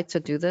reason I like to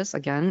do this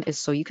again is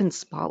so you can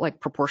spot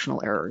like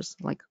proportional errors.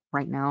 Like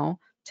right now,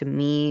 to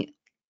me,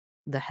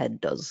 the head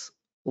does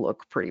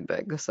look pretty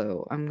big.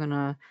 So I'm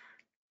gonna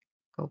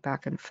go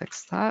back and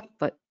fix that.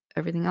 But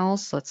everything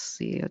else, let's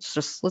see. Let's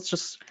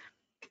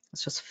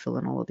just fill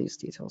in all of these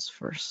details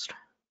first.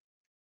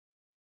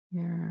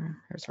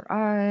 Here's her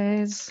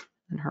eyes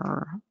and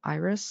her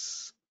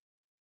iris.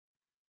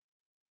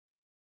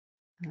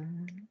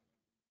 And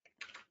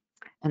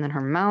then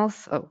her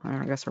mouth. Oh,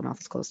 I guess her mouth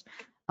is closed.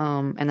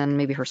 And then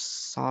maybe her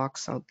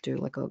socks, I'll do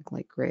like a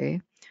light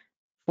gray.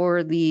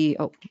 For the,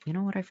 oh, you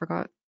know what I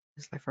forgot?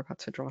 I forgot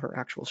to draw her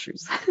actual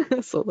shoes.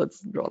 So let's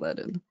draw that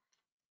in.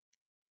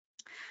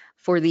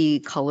 For the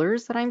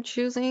colors that I'm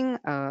choosing,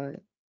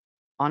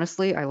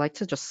 honestly, I like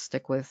to just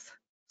stick with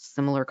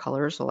similar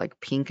colors. So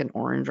like pink and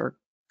orange are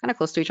kind of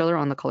close to each other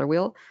on the color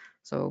wheel.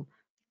 So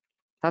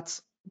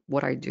that's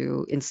what I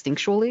do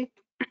instinctually.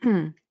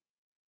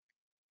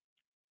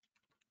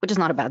 Which is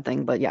not a bad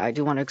thing, but yeah, I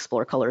do want to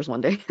explore colors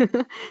one day.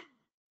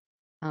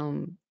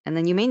 And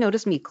then you may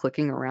notice me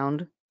clicking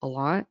around a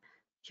lot.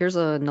 Here's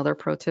another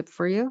pro tip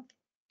for you.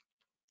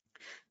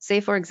 Say,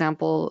 for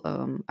example,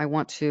 I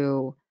want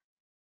to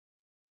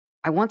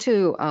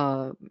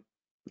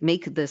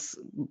make this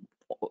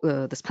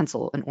this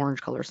pencil an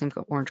orange color, same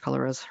orange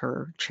color as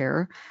her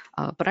chair,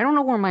 but I don't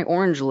know where my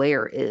orange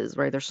layer is,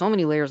 right? There's so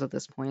many layers at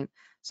this point.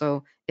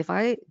 So if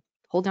I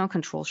hold down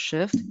Control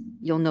Shift,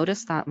 you'll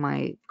notice that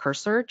my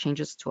cursor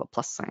changes to a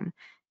plus sign.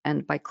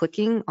 And by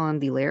clicking on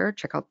the layer,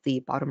 check out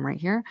the bottom right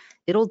here,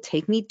 it'll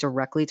take me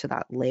directly to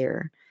that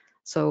layer.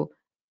 So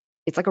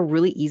it's like a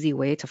really easy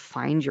way to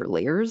find your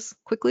layers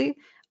quickly.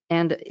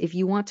 And if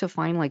you want to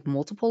find like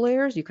multiple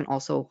layers, you can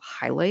also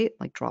highlight,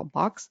 like draw a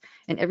box,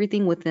 and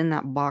everything within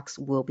that box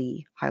will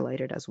be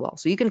highlighted as well.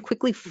 So you can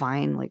quickly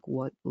find like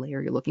what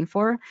layer you're looking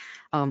for.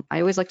 I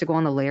always like to go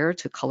on the layer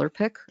to color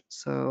pick.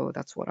 So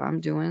that's what I'm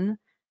doing.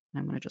 And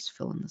I'm gonna just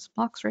fill in this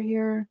box right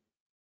here,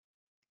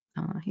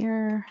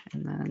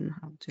 and then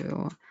I'll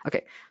do,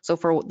 okay. So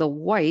for the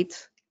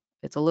white,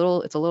 it's a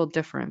little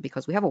different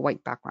because we have a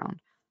white background.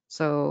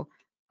 So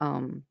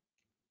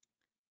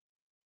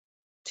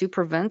to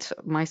prevent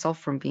myself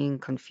from being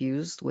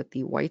confused with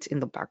the white in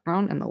the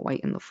background and the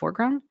white in the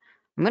foreground,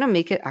 I'm going to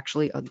make it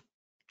actually a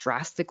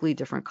drastically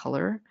different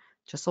color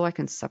just so I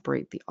can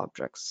separate the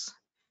objects.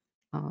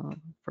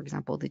 For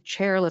example, the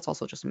chair, let's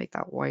also just make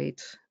that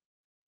white.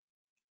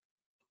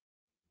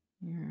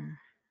 Here.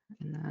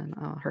 And then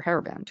her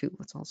hairband too,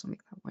 let's also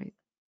make that white.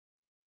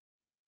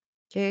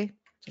 Okay,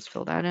 just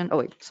fill that in. Oh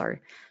wait,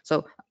 sorry.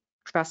 So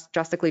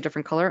drastically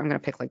different color. I'm gonna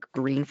pick like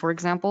green, for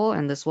example,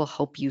 and this will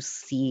help you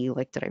see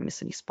like, did I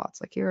miss any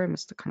spots? Like here, I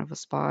missed a kind of a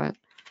spot.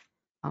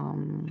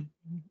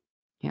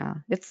 Yeah,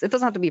 it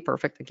doesn't have to be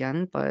perfect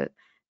again, but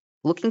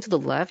looking to the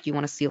left, you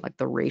want to see like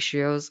the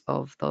ratios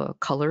of the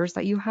colors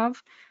that you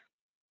have.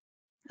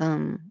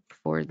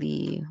 For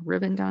the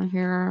ribbon down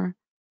here,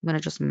 I'm gonna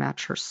just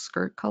match her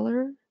skirt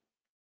color.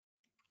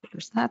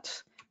 There's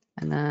that.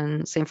 And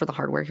then same for the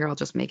hardware here, I'll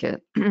just make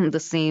it the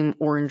same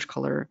orange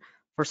color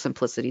for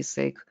simplicity's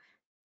sake.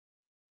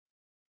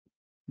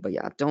 But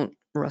yeah, don't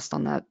rest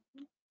on that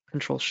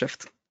Control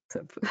Shift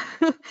tip.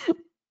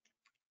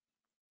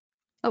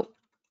 Oh,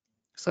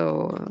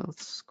 so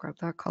let's grab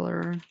that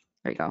color.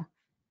 There you go.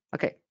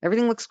 Okay,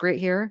 everything looks great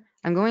here.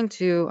 I'm going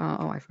to,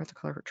 oh, I forgot to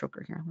color her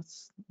choker here.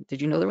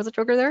 Did you know there was a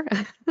choker there?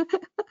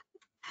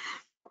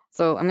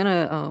 So I'm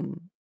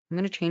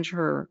gonna change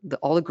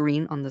all the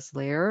green on this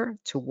layer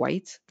to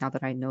white now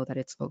that I know that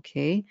it's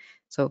okay.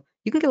 So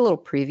you can get a little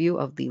preview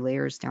of the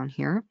layers down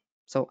here.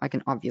 So I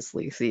can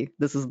obviously see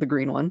this is the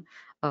green one.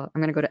 I'm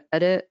going to go to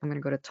edit. I'm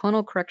going to go to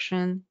tonal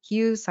correction,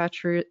 hue,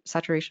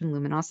 saturation,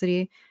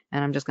 luminosity,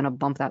 and I'm just going to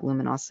bump that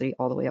luminosity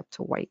all the way up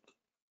to white.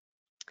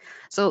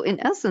 So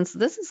in essence,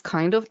 this is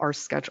kind of our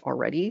sketch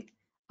already.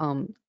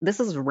 This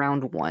is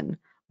round one.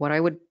 What I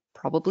would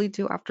probably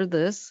do after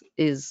this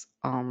is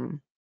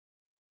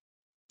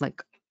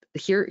like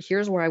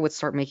here's where I would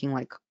start making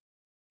like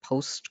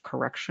post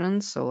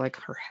corrections. So like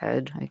her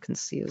head I can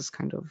see is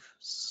kind of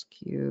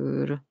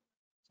skewed.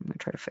 I'm gonna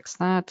try to fix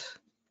that.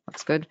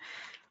 That's good.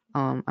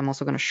 I'm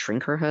also gonna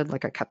shrink her head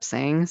like I kept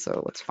saying.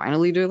 So let's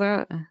finally do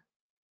that.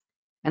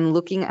 And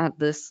looking at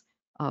this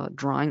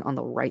drawing on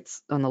the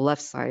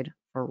left side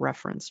for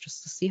reference,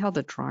 just to see how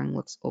the drawing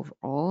looks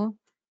overall.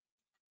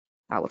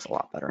 That looks a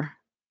lot better.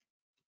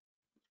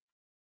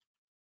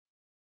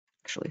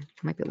 Actually,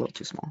 it might be a little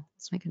too small.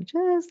 Let's make it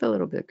just a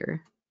little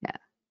bigger. Yeah,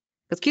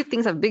 because cute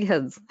things have big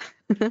heads,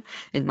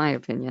 in my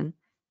opinion.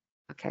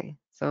 Okay,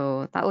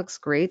 so that looks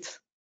great.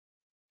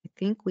 I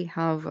think we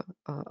have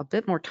a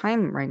bit more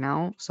time right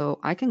now, so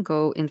I can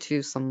go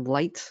into some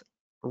light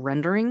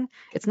rendering.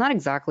 It's not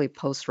exactly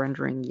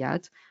post-rendering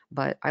yet,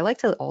 but I like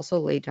to also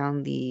lay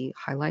down the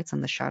highlights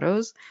and the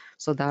shadows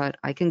so that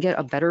I can get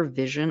a better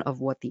vision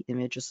of what the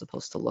image is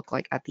supposed to look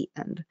like at the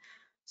end.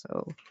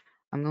 So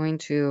I'm going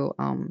to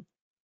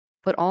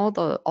but all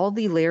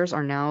the layers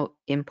are now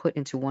input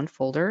into one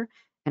folder,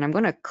 and I'm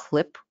going to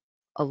clip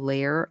a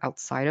layer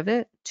outside of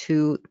it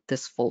to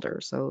this folder.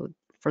 So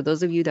for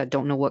those of you that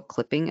don't know what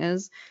clipping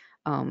is,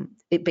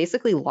 it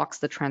basically locks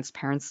the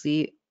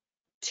transparency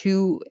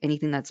to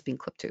anything that's being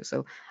clipped to.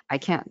 So I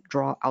can't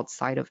draw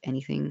outside of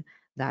anything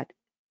that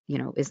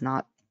is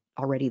not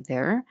already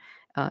there.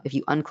 If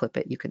you unclip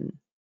it, you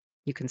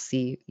can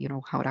see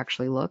how it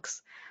actually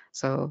looks.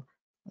 So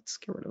let's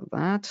get rid of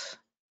that.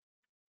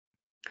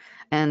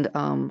 And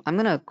I'm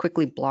going to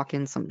quickly block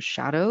in some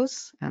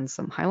shadows and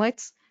some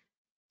highlights.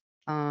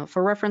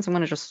 For reference, I'm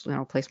going to just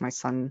place my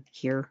sun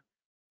here.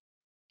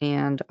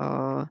 And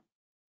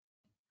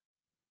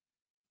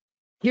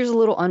here's a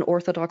little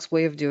unorthodox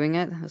way of doing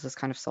it. This is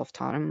kind of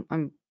self-taught.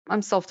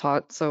 I'm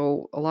self-taught,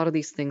 so a lot of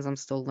these things I'm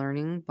still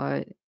learning,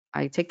 but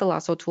I take the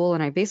lasso tool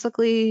and I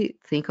basically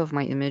think of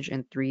my image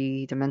in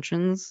 3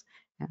 dimensions.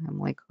 And I'm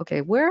like,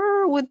 okay,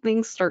 where would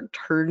things start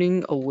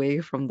turning away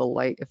from the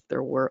light if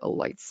there were a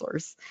light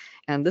source?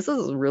 And this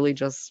is really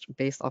just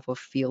based off of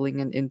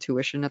feeling and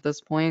intuition at this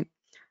point.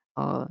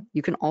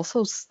 You can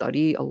also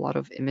study a lot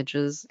of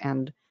images,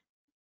 and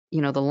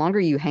the longer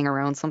you hang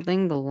around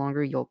something, the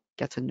longer you'll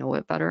get to know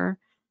it better.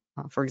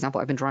 For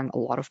example, I've been drawing a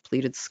lot of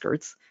pleated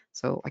skirts,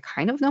 so I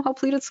kind of know how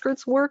pleated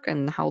skirts work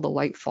and how the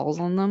light falls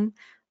on them,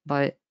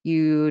 but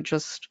you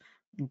just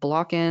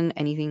block in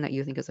anything that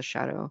you think is a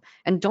shadow.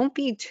 And don't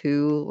be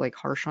too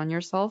harsh on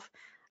yourself.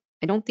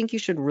 I don't think you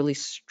should really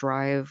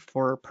strive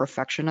for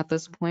perfection at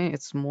this point.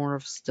 It's more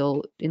of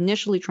still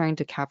initially trying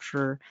to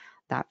capture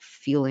that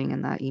feeling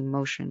and that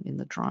emotion in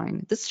the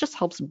drawing. This just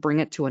helps bring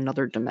it to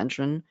another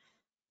dimension,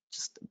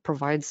 just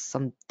provides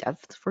some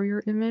depth for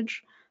your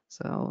image.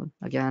 So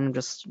again,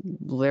 just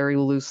very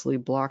loosely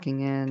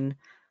blocking in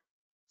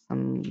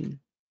some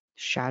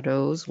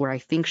shadows where I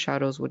think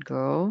shadows would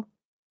go.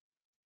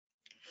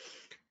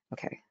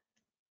 Okay,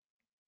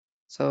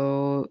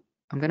 so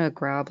I'm gonna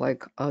grab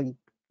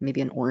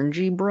maybe an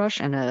orangey brush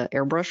and an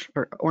airbrush,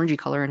 or orangey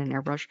color and an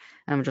airbrush,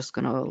 and I'm just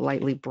gonna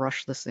lightly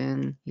brush this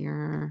in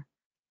here.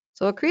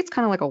 So it creates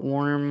kind of like a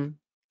warm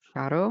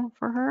shadow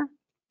for her.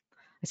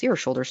 I see her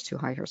shoulders too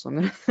high here, so I'm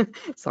gonna,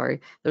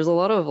 sorry. There's a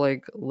lot of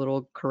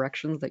little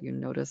corrections that you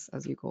notice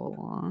as you go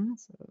along.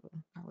 So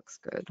that looks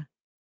good.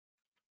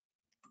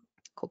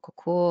 Cool, cool,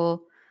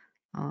 cool.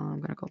 I'm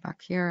gonna go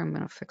back here. I'm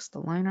gonna fix the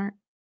line art.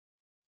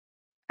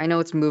 I know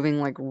it's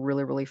moving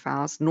really, really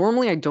fast.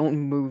 Normally I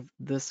don't move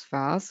this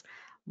fast,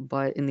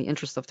 but in the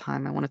interest of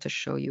time, I wanted to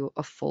show you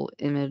a full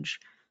image.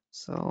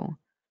 So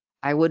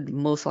I would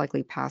most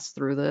likely pass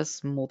through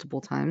this multiple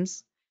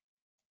times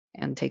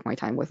and take my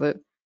time with it.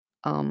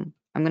 I'm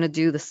going to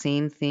do the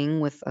same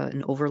thing with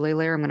an overlay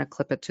layer. I'm going to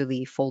clip it to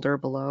the folder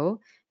below,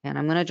 and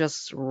I'm going to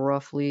just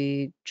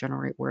roughly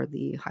generate where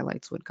the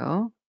highlights would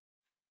go.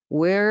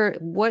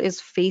 What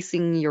is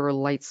facing your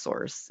light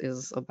source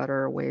is a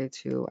better way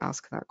to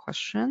ask that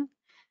question.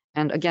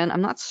 And again,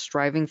 I'm not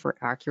striving for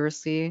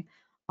accuracy.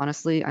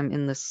 Honestly, I'm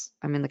in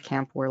the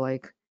camp where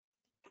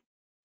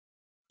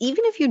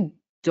even if you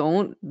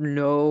don't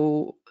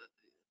know,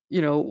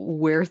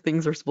 where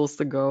things are supposed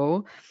to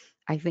go,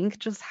 I think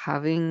just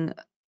having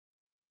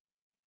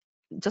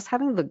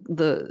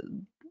the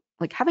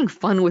having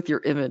fun with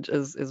your image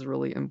is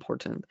really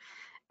important.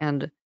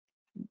 And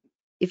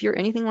if you're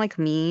anything like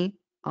me,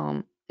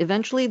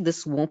 eventually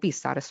this won't be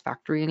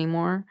satisfactory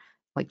anymore,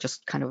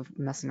 just kind of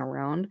messing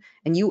around,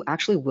 and you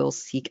actually will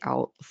seek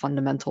out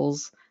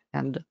fundamentals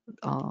and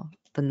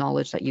the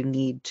knowledge that you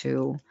need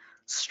to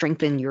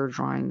strengthen your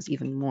drawings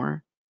even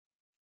more.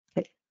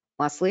 Okay.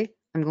 Lastly,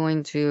 I'm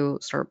going to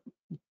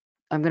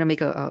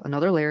make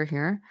another layer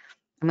here.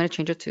 I'm going to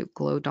change it to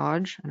glow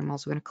dodge, and I'm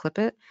also going to clip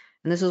it.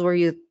 And this is where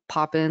you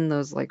pop in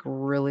those like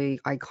really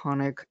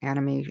iconic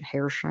anime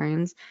hair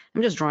shines.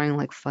 I'm just drawing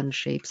like fun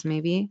shapes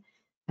maybe.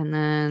 And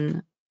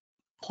then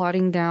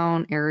plotting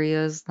down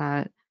areas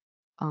that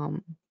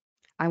um,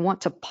 I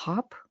want to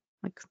pop,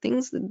 like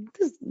things.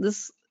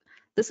 This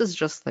is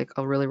just like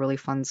a really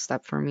fun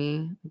step for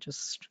me.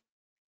 Just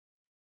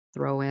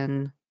throw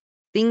in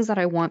things that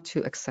I want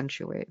to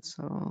accentuate.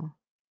 So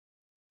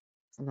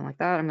something like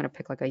that. I'm gonna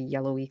pick like a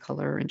yellowy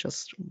color and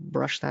just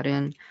brush that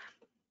in.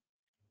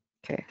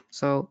 Okay,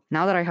 so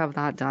now that I have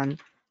that done,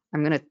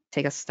 I'm gonna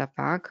take a step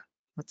back.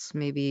 Let's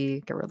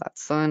maybe get rid of that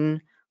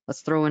sun. Let's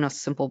throw in a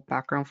simple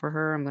background for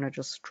her. I'm gonna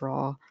just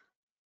draw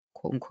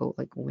quote unquote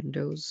like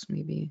windows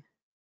maybe.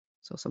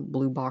 So some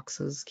blue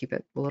boxes, keep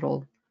it a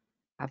little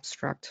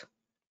abstract.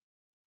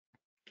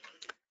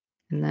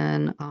 And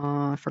then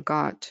I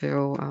forgot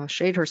to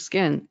shade her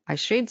skin. I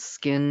shade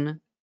skin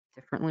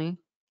differently,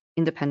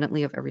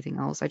 independently of everything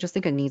else. I just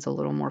think it needs a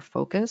little more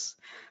focus.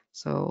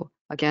 So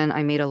again,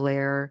 I made a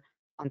layer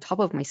on top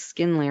of my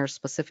skin layer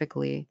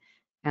specifically,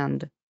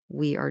 and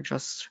we are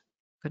just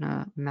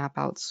gonna map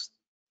out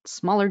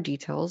smaller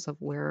details of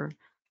where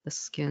the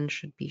skin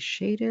should be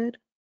shaded.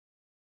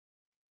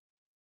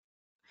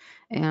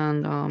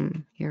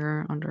 And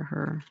here under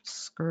her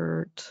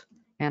skirt,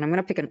 and I'm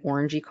gonna pick an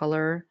orangey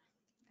color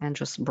and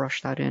just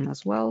brush that in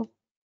as well.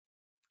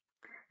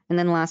 And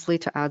then lastly,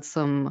 to add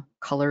some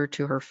color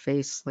to her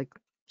face, like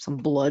some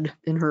blood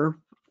in her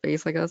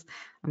face, I guess,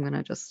 I'm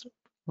gonna just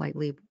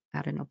lightly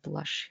add in a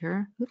blush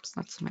here. Oops,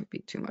 that might be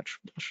too much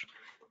blush.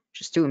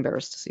 She's too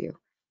embarrassed to see you.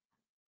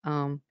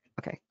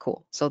 Okay,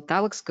 cool. So that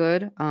looks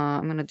good.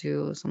 I'm gonna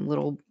do some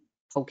little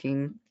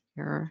poking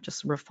here,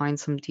 just refine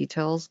some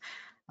details.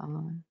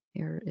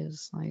 Here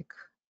is like,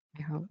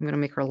 I'm gonna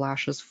make her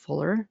lashes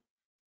fuller,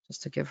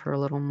 just to give her a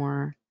little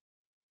more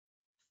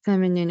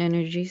feminine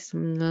energy,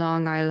 some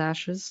long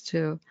eyelashes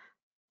to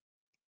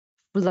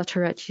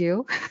flutter at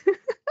you.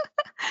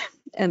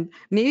 And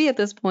maybe at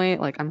this point,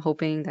 like I'm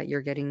hoping that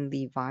you're getting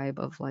the vibe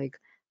of like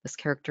this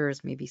character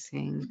is maybe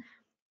saying,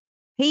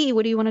 "Hey,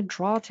 what do you want to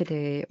draw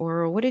today?"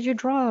 Or "What did you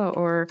draw?"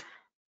 Or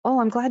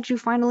 "Oh, I'm glad you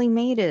finally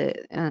made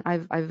it." And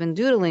I've been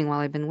doodling while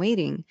I've been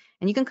waiting.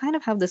 And you can kind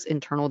of have this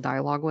internal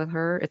dialogue with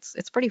her.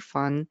 It's pretty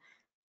fun.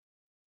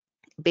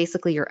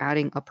 Basically, you're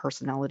adding a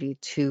personality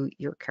to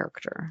your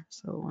character.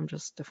 So I'm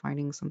just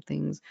defining some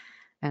things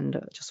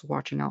and just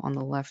watching out on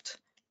the left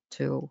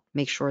to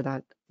make sure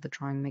that the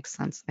drawing makes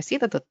sense. I see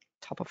that the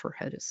top of her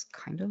head is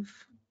kind of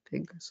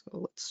big, so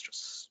let's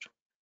just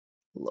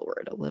lower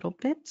it a little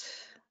bit.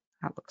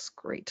 That looks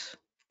great.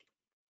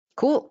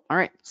 Cool. All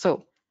right,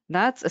 so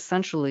that's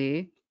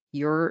essentially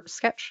your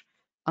sketch.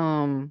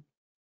 Um,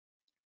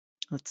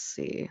 let's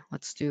see.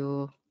 Let's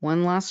do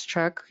one last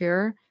check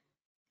here.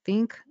 I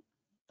think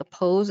the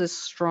pose is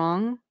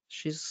strong.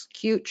 She's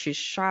cute. She's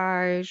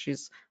shy.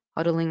 She's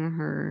huddling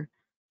her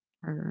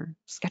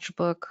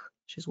sketchbook.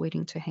 She's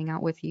waiting to hang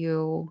out with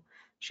you.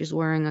 She's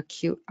wearing a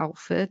cute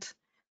outfit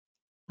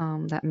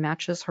that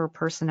matches her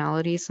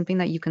personality, something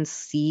that you can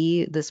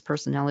see this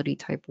personality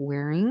type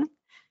wearing.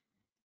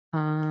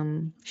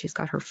 She's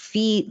got her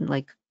feet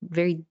like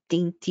very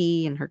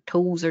dainty, and her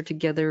toes are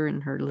together,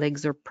 and her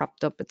legs are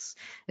propped up.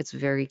 It's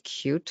very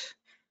cute.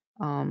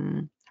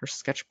 Her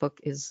sketchbook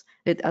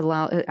it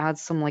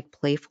adds some like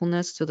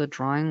playfulness to the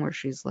drawing where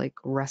she's like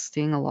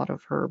resting a lot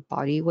of her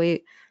body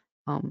weight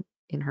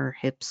in her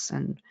hips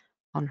and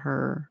on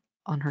her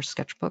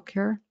sketchbook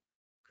here.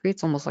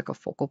 Creates almost like a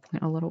focal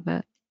point a little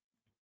bit.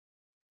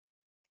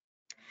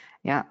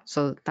 Yeah,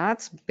 so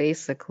that's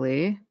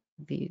basically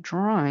the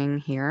drawing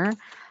here.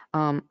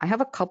 I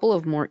have a couple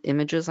of more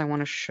images I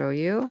want to show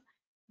you.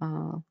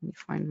 Let me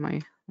find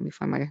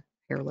my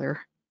hair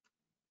layer.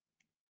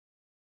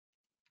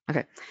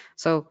 Okay,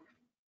 so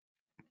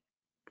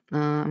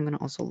I'm going to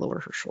also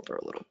lower her shoulder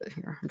a little bit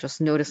here. I'm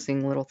just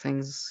noticing little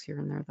things here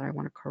and there that I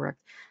want to correct.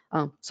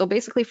 So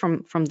basically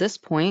from this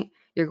point,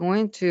 you're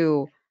going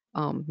to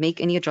make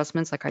any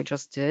adjustments like I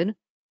just did.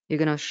 You're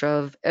going to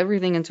shove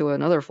everything into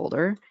another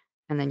folder,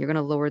 and then you're going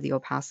to lower the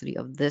opacity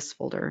of this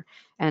folder.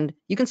 And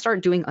you can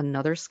start doing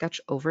another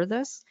sketch over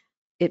this.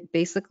 It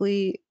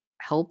basically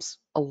helps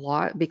a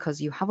lot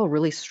because you have a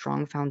really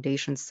strong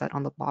foundation set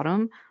on the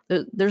bottom.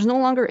 There's no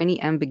longer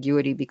any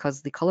ambiguity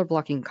because the color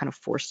blocking kind of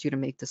forced you to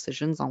make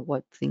decisions on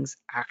what things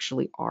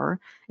actually are.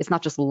 It's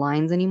not just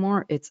lines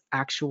anymore, it's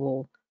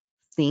actual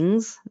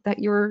things that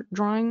you're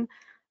drawing.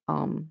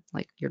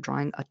 Like you're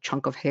drawing a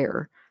chunk of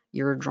hair,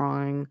 you're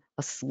drawing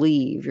a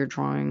sleeve, you're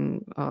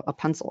drawing a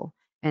pencil.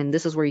 And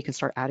this is where you can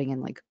start adding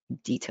in like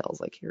details.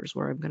 Like here's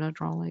where I'm gonna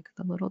draw like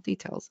the little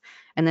details.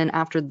 And then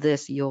after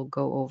this, you'll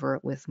go over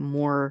it with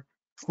more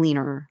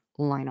cleaner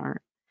line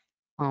art.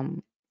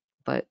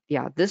 But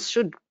yeah, this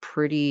should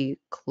pretty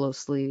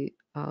closely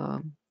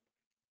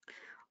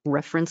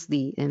reference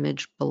the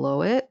image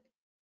below it.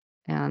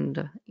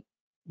 And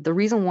the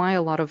reason why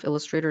a lot of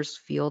illustrators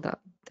feel that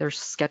their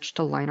sketch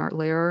to line art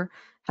layer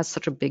has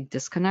such a big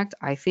disconnect,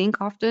 I think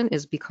often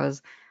is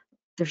because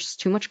there's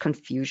too much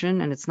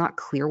confusion and it's not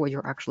clear what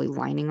you're actually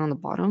lining on the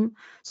bottom.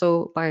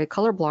 So by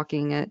color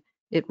blocking it,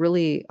 it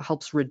really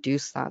helps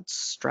reduce that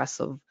stress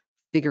of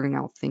figuring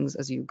out things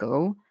as you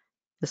go.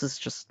 This is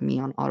just me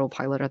on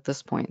autopilot at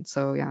this point.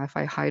 So yeah, if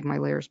I hide my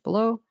layers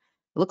below,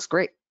 it looks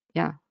great.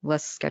 Yeah,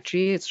 less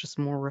sketchy. It's just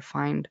more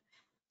refined.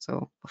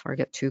 So before I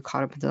get too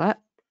caught up into that,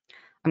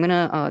 I'm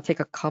gonna take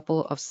a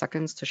couple of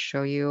seconds to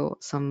show you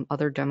some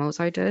other demos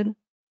I did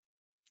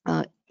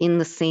in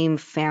the same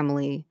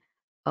family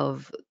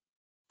of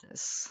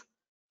this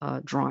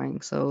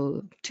drawing.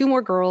 So two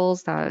more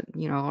girls that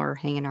are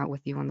hanging out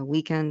with you on the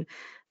weekend.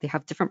 They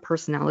have different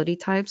personality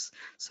types.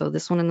 So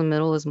this one in the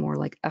middle is more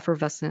like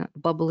effervescent,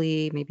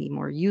 bubbly, maybe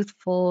more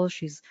youthful.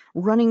 She's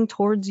running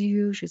towards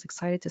you. She's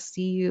excited to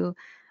see you.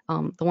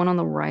 The one on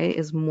the right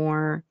is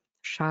more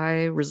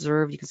shy,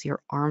 reserved. You can see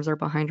her arms are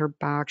behind her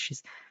back.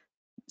 She's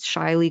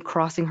shyly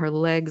crossing her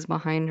legs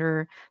behind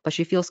her, but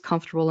she feels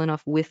comfortable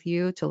enough with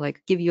you to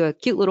like give you a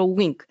cute little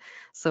wink.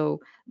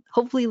 So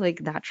hopefully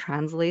like that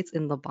translates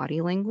in the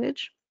body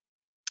language.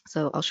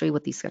 So I'll show you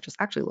what these sketches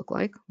actually look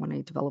like when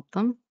I develop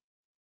them.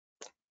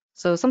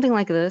 So something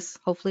like this,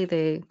 hopefully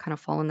they kind of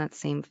fall in that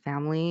same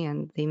family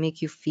and they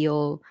make you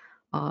feel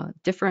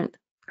different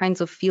kinds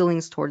of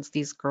feelings towards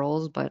these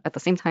girls, but at the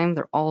same time,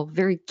 they're all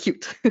very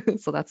cute.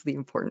 So that's the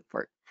important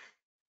part.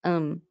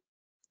 Um,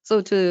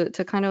 so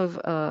to kind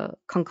of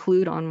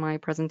conclude on my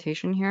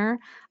presentation here,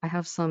 I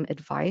have some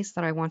advice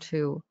that I want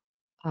to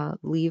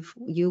leave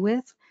you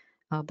with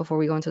before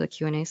we go into the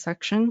Q&A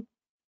section.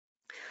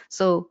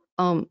 So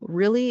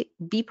really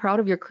be proud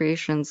of your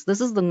creations. This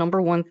is the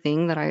number one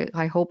thing that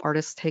I hope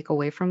artists take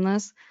away from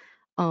this.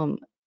 Um,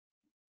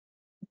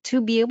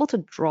 to be able to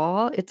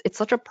draw, it's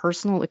such a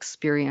personal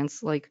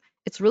experience. Like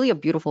it's really a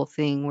beautiful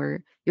thing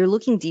where you're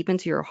looking deep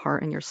into your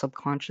heart and your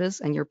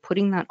subconscious and you're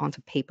putting that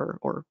onto paper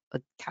or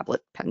a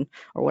tablet pen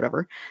or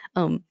whatever.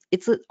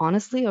 It's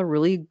honestly a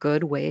really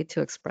good way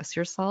to express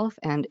yourself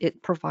and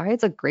it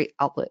provides a great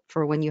outlet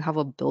for when you have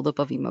a buildup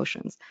of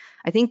emotions.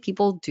 I think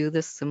people do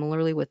this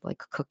similarly with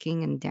like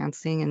cooking and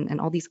dancing and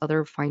all these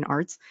other fine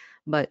arts,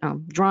 but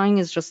drawing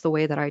is just the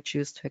way that I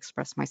choose to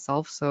express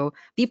myself. So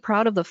be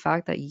proud of the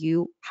fact that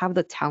you have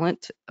the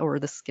talent or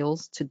the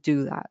skills to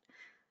do that.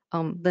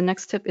 The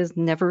next tip is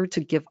never to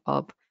give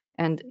up.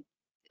 And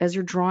as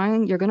you're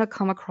drawing, you're going to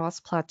come across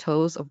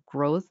plateaus of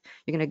growth.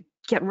 You're going to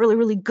get really,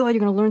 really good.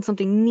 You're going to learn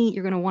something neat.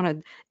 You're going to want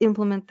to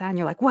implement that. And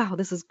you're like, wow,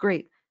 this is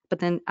great. But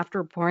then after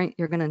a point,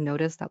 you're going to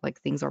notice that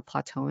like things are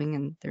plateauing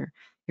and you're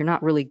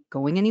not really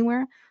going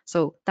anywhere.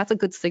 So that's a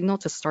good signal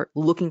to start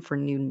looking for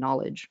new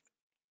knowledge.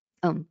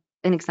 An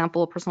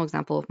example, a personal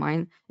example of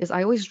mine is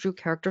I always drew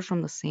characters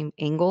from the same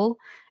angle,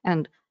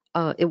 and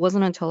it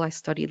wasn't until I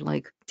studied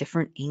like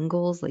different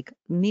angles, like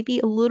maybe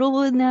a little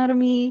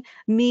anatomy,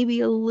 maybe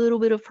a little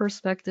bit of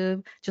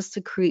perspective, just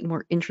to create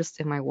more interest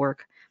in my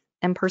work.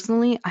 And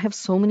personally, I have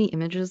so many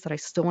images that I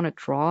still want to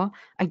draw.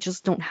 I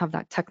just don't have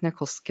that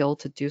technical skill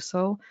to do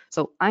so.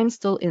 So I'm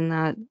still in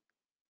that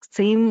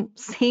same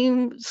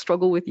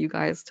struggle with you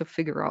guys to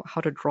figure out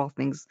how to draw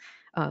things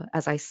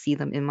as I see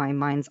them in my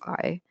mind's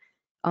eye.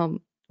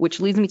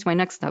 Which leads me to my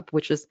next step,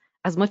 which is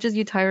as much as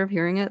you tire of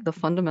hearing it, the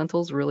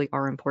fundamentals really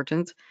are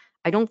important.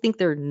 I don't think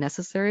they're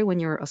necessary when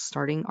you're a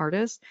starting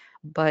artist,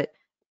 but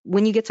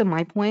when you get to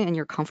my point and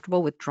you're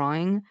comfortable with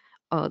drawing,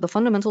 the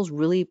fundamentals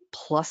really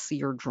plus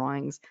your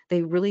drawings.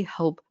 They really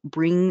help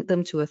bring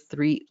them to a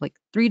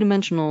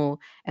three-dimensional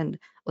and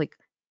like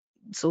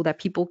so that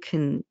people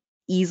can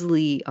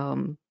easily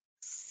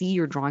see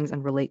your drawings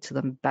and relate to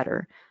them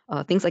better.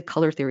 Things like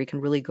color theory can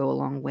really go a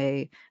long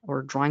way,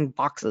 or drawing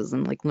boxes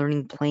and like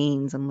learning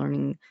planes and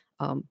learning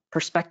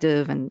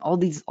perspective and all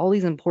these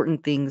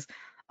important things.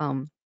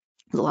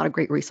 There's a lot of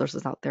great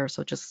resources out there,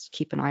 so just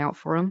keep an eye out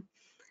for them.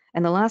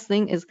 And the last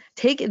thing is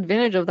take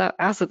advantage of that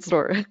asset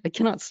store. I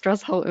cannot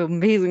stress how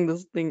amazing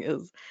this thing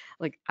is.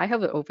 Like I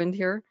have it opened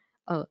here.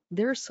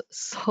 There's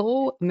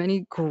so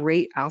many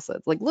great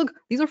assets. Like, look,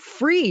 these are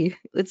free.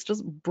 It's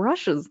just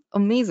brushes.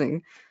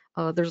 Amazing.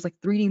 There's like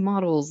 3D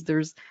models.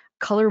 There's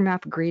color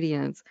map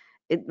gradients.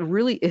 It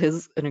really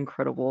is an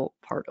incredible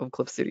part of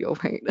Clip Studio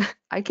Paint.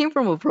 I came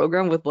from a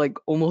program with like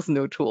almost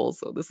no tools,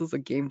 so this is a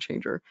game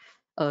changer.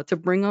 To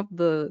bring up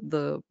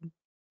the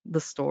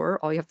store,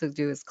 all you have to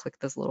do is click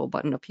this little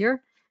button up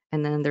here,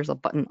 and then there's a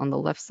button on the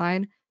left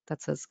side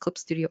that says Clip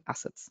Studio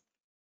Assets.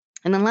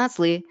 And then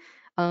lastly,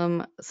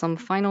 some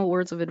final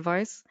words of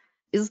advice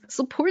is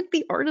support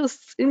the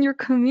artists in your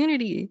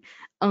community.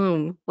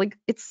 Like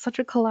it's such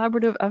a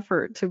collaborative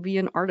effort to be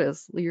an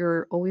artist.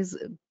 You're always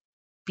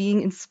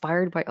being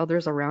inspired by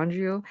others around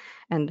you,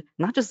 and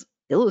not just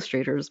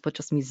illustrators but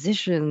just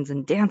musicians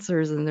and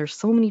dancers, and there's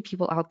so many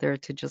people out there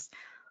to just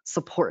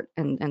support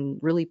and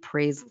really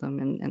praise them.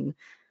 And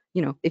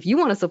if you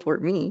want to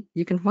support me,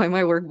 you can find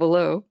my work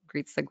below.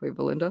 Great segue,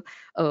 Belinda.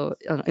 On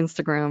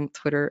Instagram,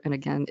 Twitter, and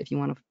again, if you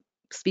want to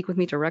speak with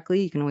me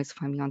directly, you can always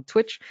find me on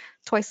Twitch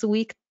twice a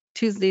week,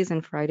 Tuesdays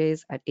and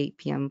Fridays at 8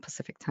 p.m.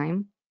 Pacific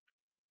time.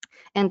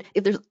 And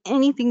if there's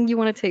anything you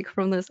want to take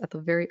from this at the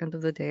very end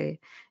of the day,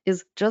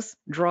 is just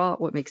draw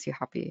what makes you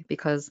happy,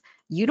 because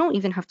you don't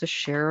even have to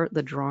share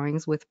the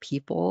drawings with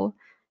people.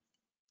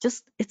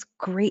 just it's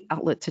great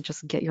outlet to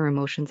just get your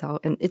emotions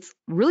out, and it's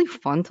really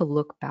fun to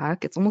look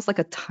back. It's almost like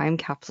a time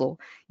capsule.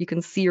 You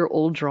can see your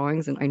old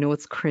drawings, and I know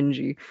it's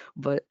cringy,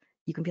 but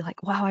you can be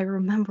like, wow, I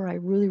remember I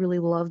really really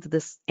loved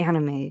this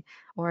anime,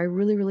 or I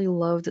really really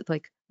loved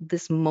like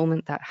this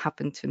moment that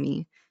happened to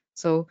me.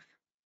 So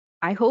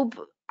I hope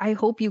I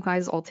hope you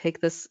guys all take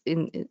this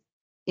in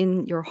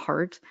your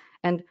heart,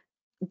 and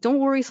don't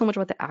worry so much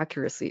about the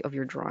accuracy of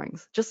your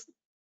drawings. Just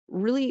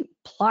really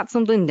plot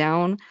something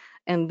down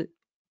and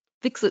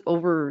fix it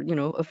over,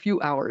 a few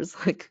hours.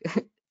 Like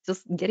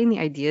just getting the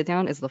idea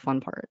down is the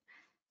fun part.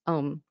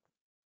 Um,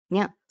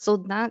 yeah, so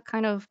that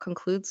kind of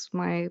concludes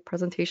my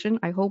presentation.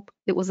 I hope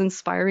it was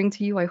inspiring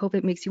to you. I hope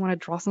it makes you want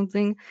to draw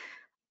something.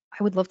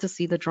 I would love to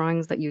see the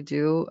drawings that you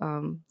do,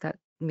 that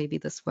maybe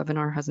this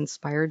webinar has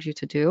inspired you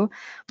to do.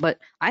 But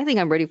I think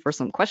I'm ready for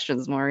some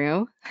questions,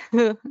 Mario.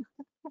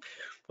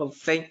 Well,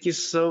 thank you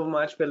so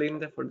much,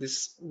 Belinda, for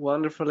this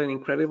wonderful and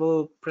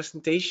incredible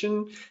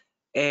presentation.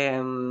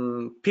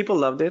 And people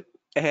loved it.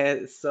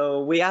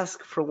 So we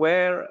asked for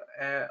where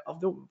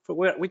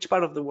which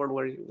part of the world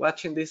were you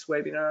watching this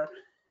webinar?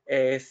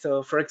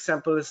 So, for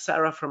example,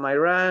 Sarah from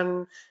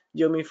Iran,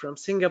 Yomi from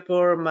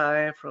Singapore,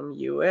 Maya from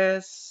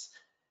US,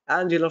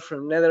 Angelo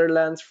from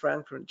Netherlands,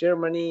 Frank from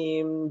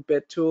Germany,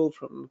 Betul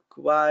from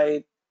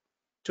Kuwait,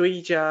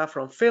 Tuija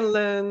from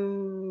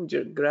Finland,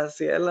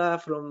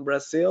 Graciela from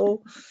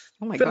Brazil,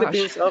 Oh my gosh.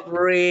 Philippines,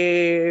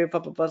 Aubrey,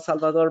 Papa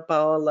Salvador,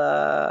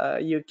 Paola,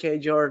 UK,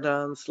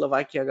 Jordan,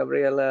 Slovakia,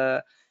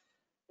 Gabriela,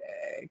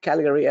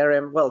 Calgary,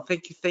 RM. Well,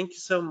 thank you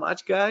so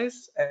much,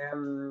 guys.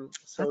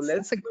 So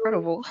That's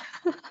incredible.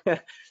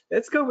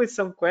 let's go with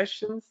some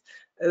questions.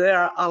 There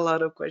are a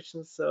lot of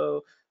questions.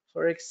 So,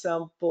 for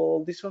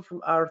example, this one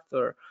from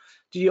Arthur.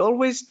 Do you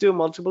always do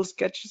multiple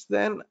sketches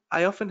then?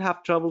 I often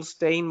have trouble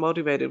staying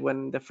motivated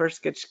when the first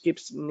sketch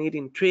keeps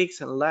needing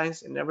tweaks and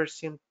lines and never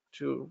seem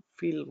to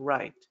feel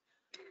right.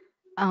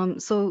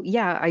 So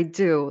yeah, I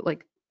do.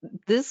 Like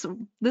this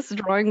this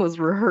drawing was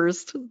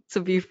rehearsed to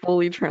be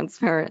fully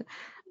transparent.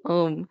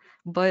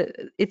 But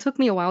it took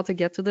me a while to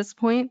get to this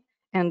point,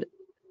 and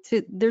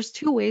there's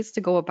two ways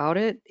to go about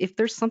it. If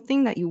there's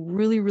something that you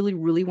really, really,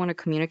 really want to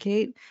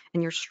communicate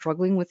and you're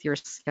struggling with your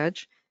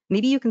sketch,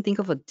 maybe you can think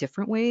of a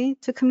different way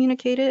to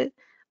communicate it.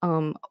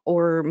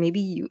 Or maybe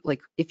you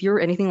like if you're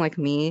anything like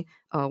me,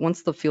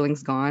 once the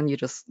feeling's gone, you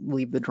just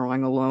leave the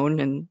drawing alone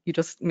and you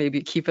just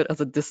maybe keep it as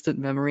a distant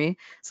memory.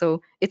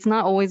 So it's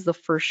not always the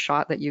first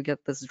shot that you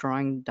get this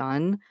drawing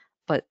done,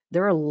 but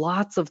there are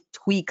lots of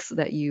tweaks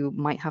that you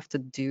might have to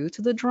do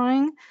to the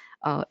drawing.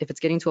 If it's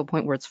getting to a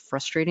point where it's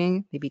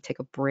frustrating, maybe take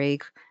a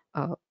break,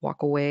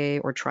 walk away,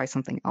 or try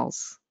something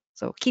else.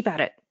 So keep at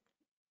it.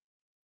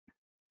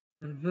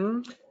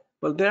 hmm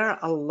Well, there are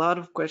a lot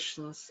of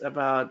questions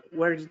about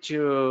where did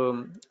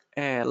you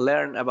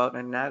learn about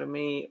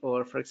anatomy,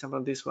 or for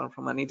example, this one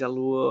from Anita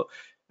Luo,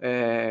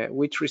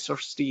 which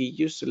resource do you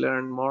use to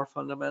learn more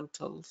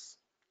fundamentals?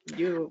 Can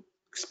you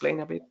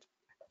explain a bit?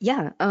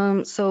 Yeah,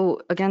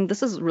 so again,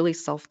 this is really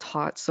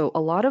self-taught. So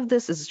a lot of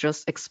this is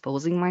just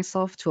exposing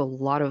myself to a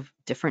lot of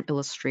different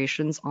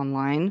illustrations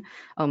online.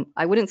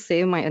 I wouldn't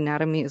say my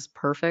anatomy is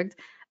perfect.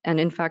 And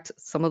in fact,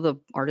 some of the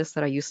artists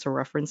that I used to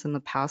reference in the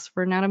past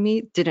for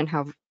anatomy didn't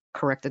have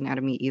correct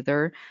anatomy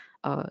either.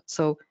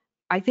 So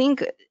I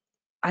think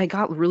I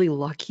got really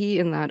lucky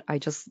in that I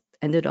just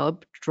ended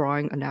up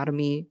drawing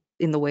anatomy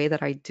in the way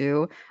that I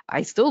do.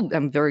 I still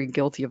am very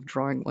guilty of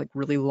drawing like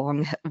really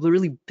long,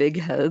 really big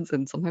heads,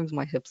 and sometimes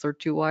my hips are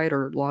too wide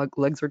or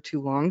legs are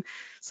too long.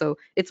 So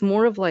it's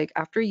more of like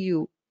after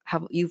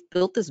you've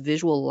built this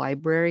visual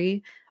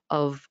library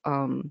of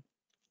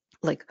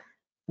like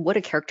what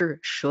a character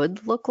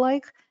should look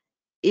like,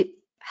 it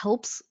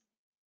helps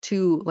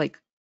to like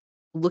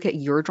look at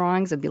your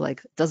drawings and be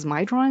like, does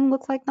my drawing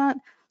look like that?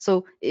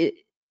 So it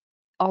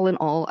all in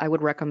all, I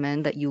would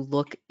recommend that you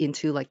look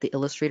into like the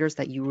illustrators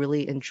that you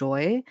really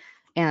enjoy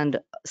and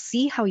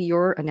see how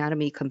your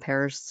anatomy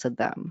compares to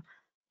them.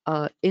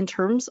 In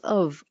terms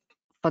of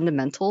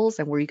fundamentals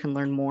and where you can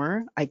learn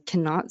more, I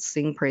cannot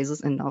sing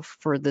praises enough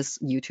for this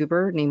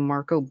YouTuber named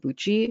Marco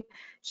Bucci.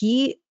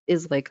 He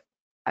is like,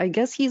 I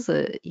guess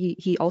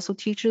he also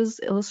teaches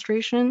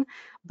illustration,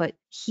 but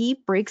he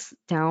breaks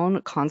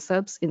down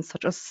concepts in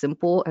such a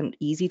simple and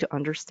easy to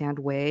understand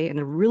way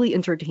and really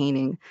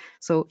entertaining.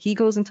 So he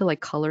goes into like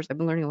colors. I've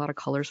been learning a lot of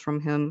colors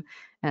from him.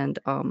 And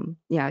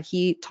yeah,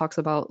 he talks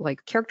about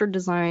like character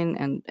design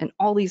and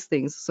all these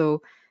things.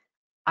 So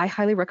I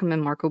highly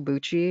recommend Marco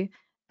Bucci,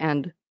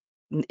 and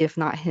if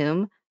not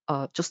him,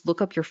 just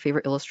look up your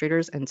favorite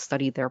illustrators and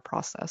study their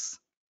process.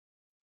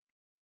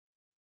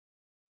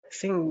 I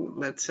think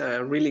that's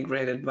a really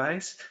great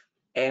advice.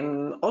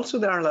 And also,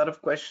 there are a lot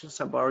of questions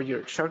about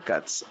your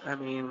shortcuts. I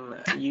mean,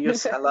 you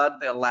use a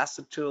lot the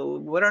lasso tool.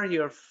 What are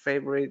your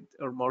favorite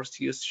or most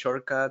used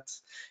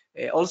shortcuts?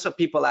 Also,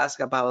 people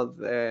ask about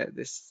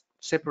this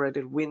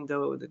separated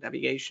window, the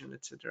navigation,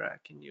 etc.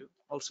 Can you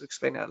also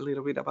explain a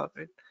little bit about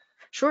it?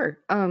 Sure.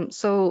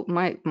 So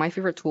my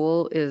favorite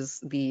tool is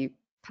the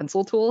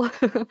pencil tool,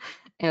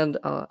 And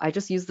I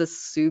just use this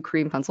Sue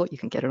Cream pencil. You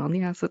can get it on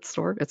the asset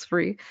store. It's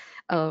free.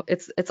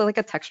 It's like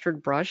a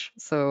textured brush.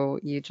 So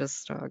you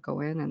just go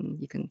in and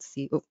you can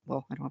see. Oh,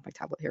 well, I don't have my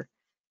tablet here.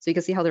 So you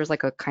can see how there's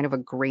like a kind of a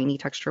grainy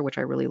texture, which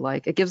I really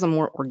like. It gives a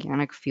more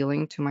organic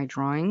feeling to my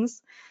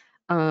drawings.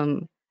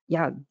 Um,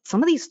 yeah,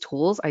 some of these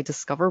tools I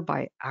discover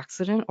by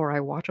accident, or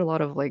I watch a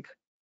lot of like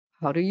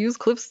how to use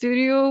Clip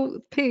Studio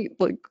Paint,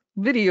 like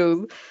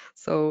videos.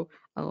 So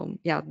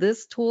yeah,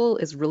 this tool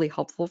is really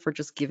helpful for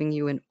just giving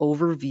you an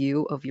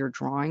overview of your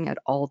drawing at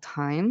all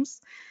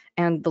times.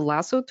 And the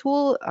lasso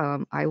tool,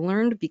 I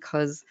learned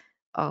because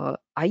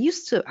I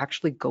used to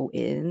actually go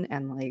in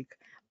and like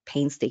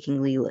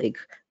painstakingly like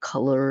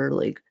color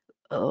like,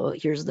 oh,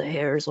 here's the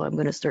hair, so I'm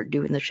gonna start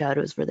doing the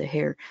shadows for the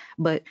hair.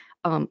 But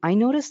I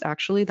noticed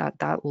actually that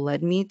that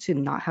led me to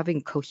not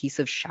having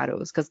cohesive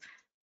shadows because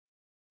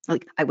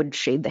like I would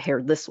shade the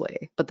hair this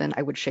way, but then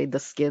I would shade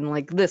the skin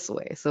like this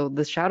way. So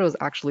the shadows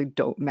actually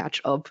don't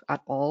match up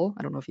at all.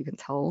 I don't know if you can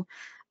tell.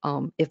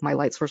 If my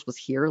light source was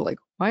here, like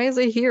why is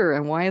it here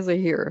and why is it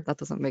here? That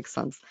doesn't make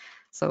sense.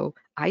 So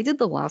I did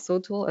the lasso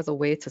tool as a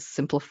way to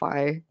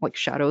simplify like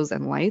shadows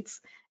and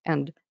lights.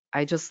 And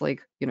I just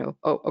like,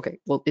 oh, okay,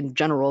 well, in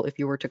general, if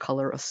you were to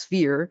color a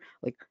sphere,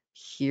 like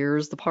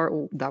here's the part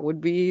that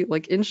would be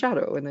like in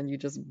shadow, and then you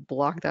just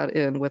block that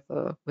in with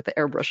the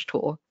airbrush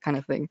tool kind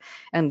of thing.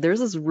 And there's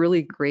this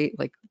really great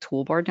like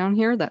toolbar down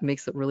here that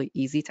makes it really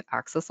easy to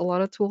access a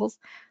lot of tools.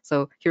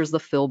 So here's the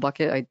fill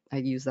bucket. I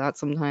use that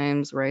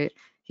sometimes, right?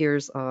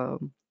 Here's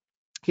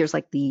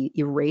like the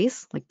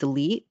erase, like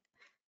delete,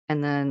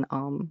 and then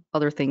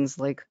other things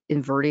like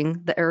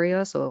inverting the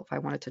area. So if I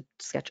wanted to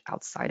sketch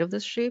outside of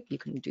this shape, you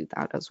can do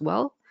that as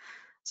well.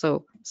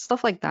 So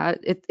stuff like that.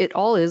 It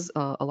all is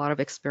a lot of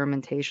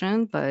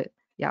experimentation, but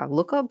yeah,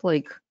 look up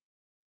like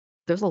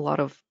there's a lot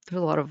of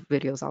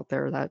videos out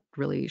there that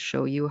really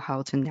show you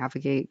how to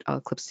navigate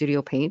Clip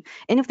Studio Paint.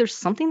 And if there's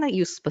something that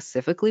you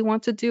specifically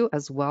want to do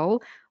as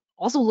well,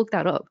 also look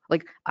that up.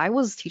 Like I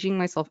was teaching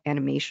myself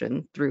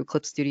animation through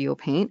Clip Studio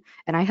Paint,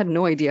 and I had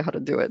no idea how to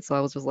do it. So I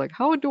was just like,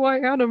 how do I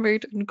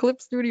animate in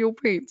Clip Studio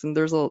Paint? And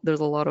there's a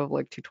lot of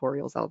like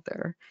tutorials out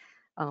there.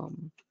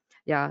 Um,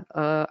 yeah,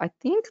 I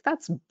think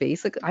that's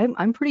basic.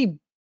 I'm pretty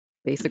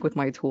basic with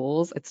my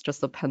tools. It's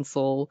just a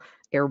pencil,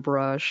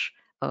 airbrush,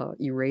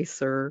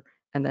 eraser,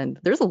 and then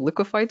there's a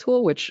liquify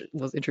tool which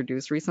was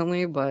introduced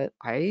recently, but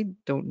I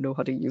don't know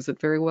how to use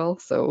it very well.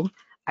 So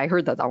I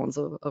heard that that one's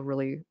a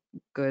really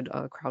good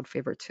crowd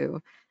favorite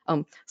too.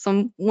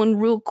 One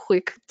real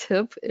quick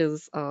tip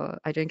is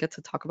I didn't get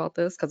to talk about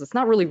this because it's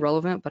not really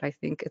relevant, but I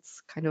think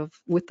it's kind of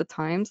with the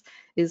times,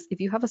 is if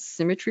you have a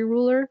symmetry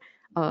ruler,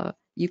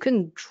 you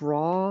can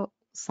draw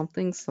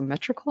something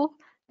symmetrical.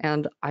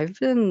 And I've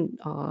been,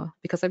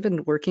 because I've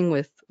been working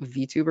with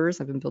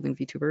VTubers, I've been building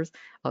VTubers,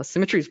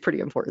 symmetry is pretty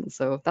important.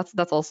 So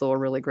that's also a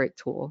really great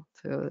tool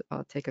to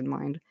take in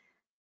mind.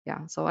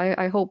 Yeah, so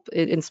I hope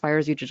it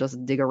inspires you to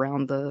just dig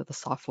around the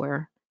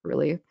software,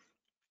 really.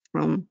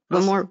 One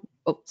Awesome. more,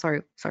 oh,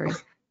 sorry. Sorry.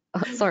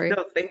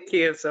 No, thank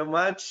you so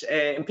much.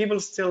 And people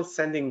still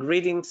sending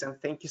greetings and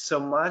thank you so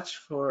much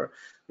for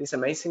this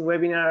amazing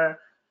webinar.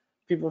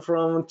 People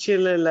from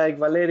Chile like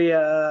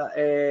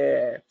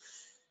Valeria,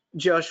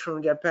 Josh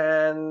from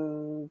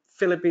Japan,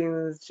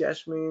 Philippines,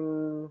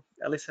 Jasmine,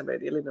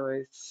 Elizabeth,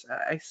 Illinois.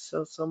 I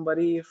saw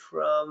somebody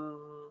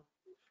from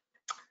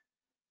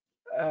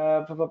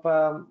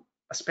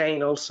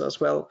Spain also as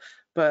well.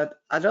 But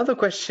another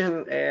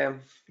question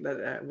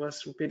that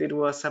was repeated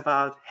was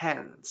about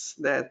hands,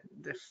 that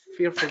the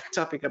fearful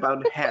topic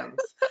about hands.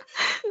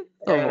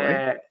 Oh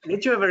boy.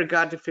 Did you ever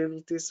got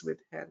difficulties with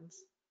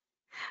hands?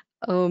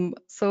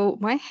 So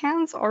my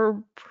hands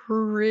are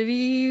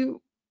pretty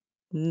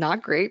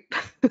not great.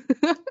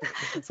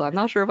 So I'm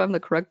not sure if I'm the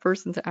correct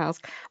person to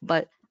ask,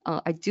 but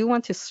I do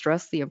want to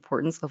stress the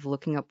importance of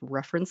looking up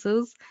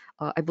references.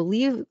 I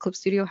believe Clip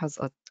Studio has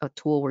a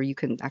tool where you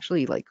can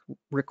actually like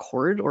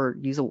record or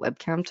use a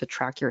webcam to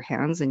track your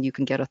hands and you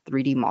can get a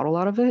 3D model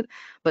out of it.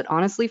 But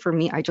honestly, for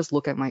me, I just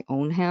look at my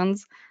own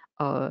hands.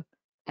 Uh,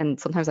 and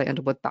sometimes I end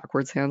up with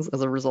backwards hands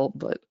as a result,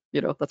 but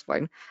that's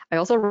fine. I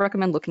also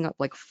recommend looking up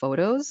like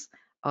photos.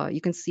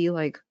 You can see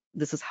like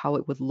this is how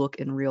it would look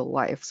in real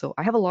life. So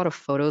I have a lot of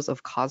photos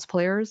of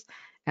cosplayers,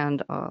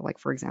 and like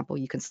for example,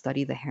 you can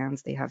study the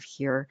hands they have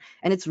here,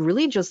 and it's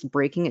really just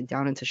breaking it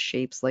down into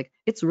shapes. Like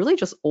it's really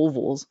just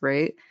ovals,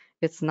 right?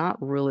 It's not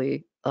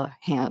really a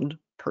hand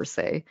per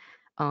se.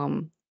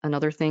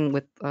 Another thing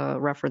with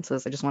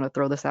references, I just want to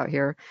throw this out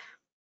here,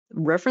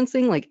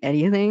 referencing like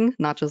anything,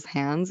 not just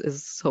hands,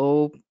 is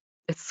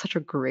it's such a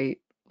great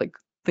like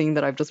thing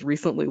that I've just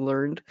recently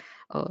learned.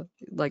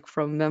 Like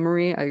from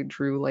memory, I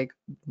drew like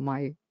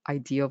my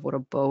idea of what a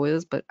bow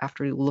is, but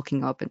after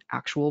looking up an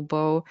actual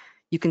bow,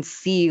 you can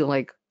see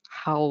like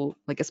how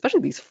like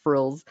especially these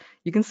frills,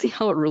 you can see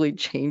how it really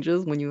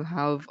changes when you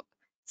have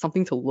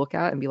something to look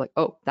at and be like,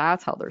 oh,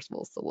 that's how they're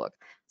supposed to look.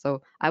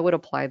 So I would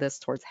apply this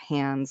towards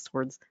hands,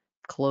 towards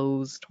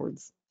clothes,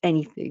 towards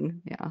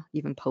anything, yeah,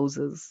 even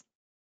poses.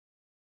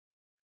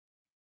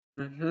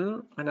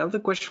 Another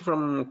question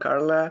from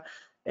Carla.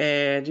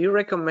 Do you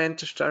recommend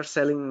to start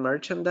selling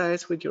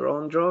merchandise with your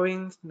own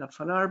drawings, not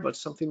fan art, but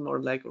something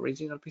more like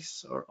original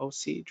pieces or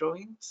OC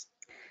drawings?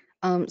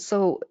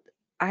 So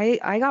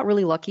I got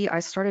really lucky. I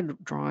started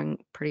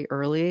drawing pretty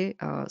early.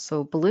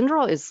 So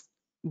Belindraw is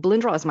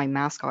my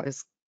mascot.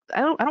 Is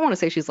I don't want to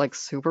say she's like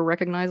super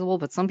recognizable,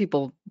 but some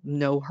people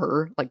know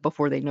her like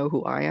before they know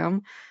who I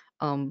am.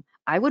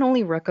 I would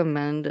only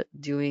recommend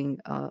doing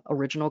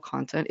original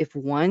content if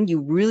one, you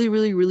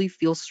really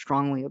feel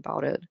strongly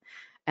about it,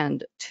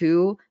 and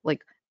two,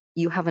 like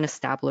you have an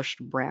established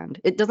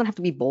brand. It doesn't have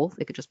to be both.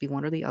 It could just be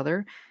one or the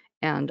other.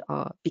 And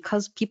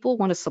because people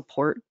want to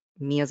support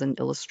me as an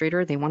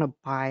illustrator, they want to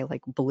buy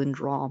like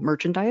Belindraw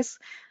merchandise.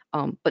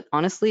 But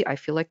honestly, I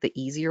feel like the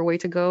easier way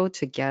to go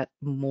to get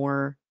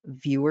more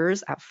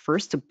viewers at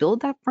first to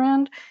build that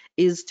brand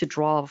is to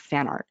draw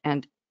fan art.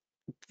 And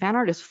fan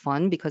art is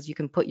fun because you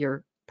can put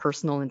your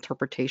personal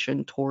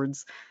interpretation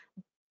towards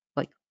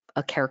like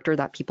a character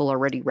that people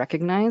already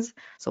recognize.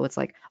 So it's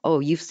like, oh,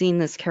 you've seen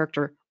this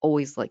character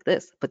always like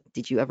this, but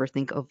did you ever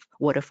think of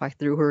what if I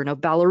threw her in a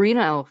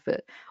ballerina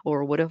outfit?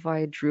 Or what if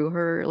I drew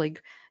her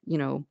like, you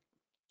know,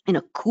 in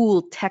a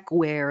cool tech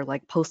wear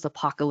like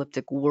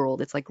post-apocalyptic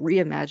world? It's like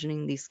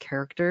reimagining these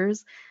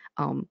characters.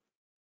 um,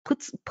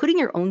 putting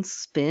your own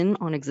spin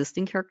on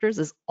existing characters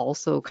is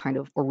also kind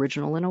of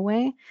original in a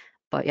way.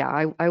 But yeah,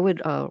 I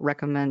would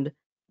recommend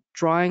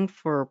drawing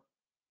for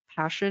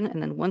passion,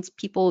 and then once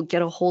people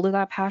get a hold of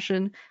that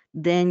passion,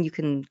 then you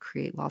can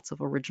create lots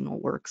of original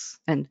works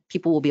and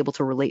people will be able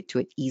to relate to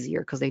it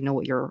easier because they know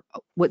what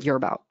you're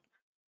about.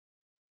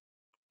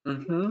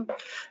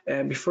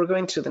 Mm-hmm. Before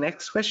going to the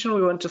next question,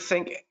 we want to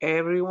thank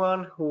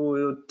everyone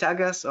who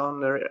tag us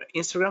on their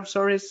Instagram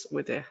stories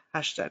with the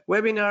hashtag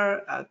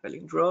webinar at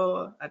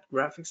Belindraw, at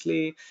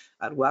Graphicsly,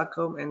 at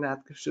Wacom, and at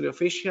Studio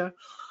Official.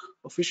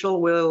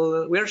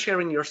 We are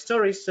sharing your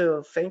stories,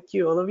 so thank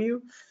you, all of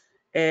you.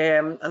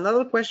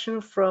 Another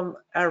question from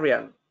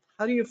Ariane.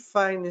 How do you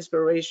find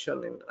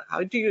inspiration and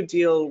how do you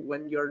deal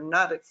when you're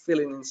not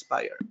feeling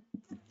inspired?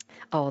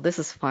 Oh, this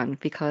is fun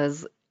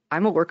because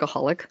I'm a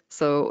workaholic.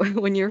 So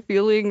when you're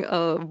feeling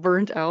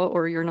burnt out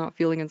or you're not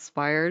feeling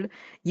inspired,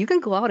 you can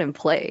go out and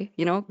play,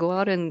 go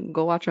out and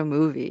go watch a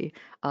movie,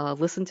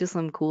 listen to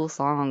some cool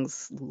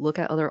songs, look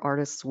at other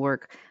artists'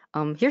 work.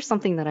 Here's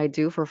something that I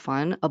do for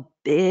fun. A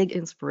big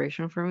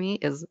inspiration for me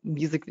is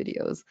music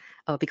videos,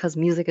 because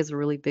music is a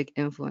really big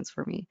influence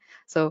for me.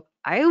 So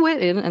I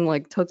went in and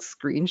like took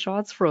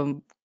screenshots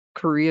from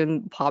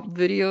Korean pop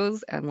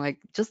videos, and like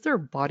just their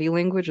body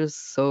language is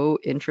so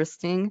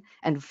interesting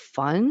and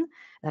fun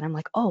that I'm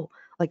like, oh,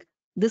 like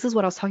this is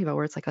what I was talking about,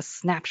 where it's like a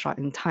snapshot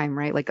in time,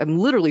 right? Like I'm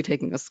literally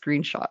taking a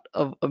screenshot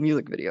of a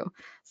music video.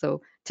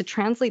 So to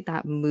translate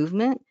that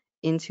movement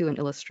into an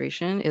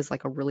illustration is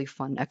like a really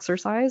fun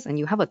exercise, and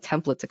you have a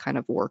template to kind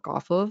of work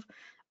off of.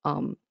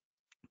 Um,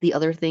 the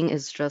other thing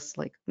is just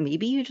like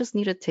maybe you just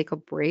need to take a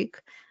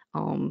break.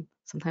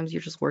 Sometimes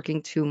you're just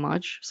working too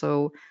much.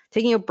 So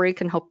taking a break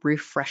can help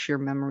refresh your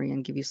memory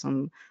and give you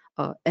some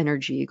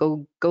energy.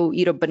 Go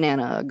eat a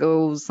banana,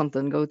 go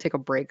something, go take a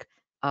break.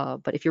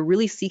 But if you're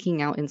really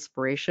seeking out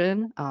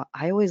inspiration,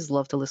 I always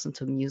love to listen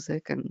to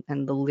music,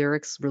 and the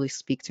lyrics really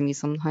speak to me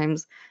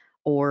sometimes.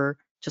 Or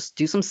just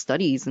do some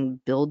studies and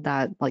build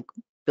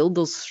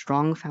those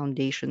strong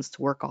foundations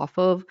to work off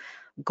of.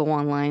 Go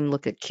online,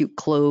 look at cute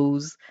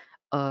clothes,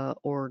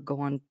 or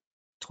go on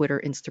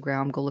Twitter,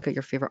 Instagram, go look at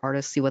your favorite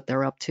artists, see what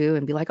they're up to,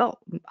 and be like, oh,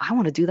 I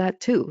want to do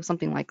that too,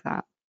 something like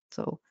that.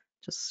 So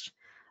just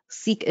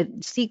seek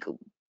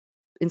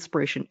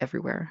inspiration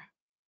everywhere.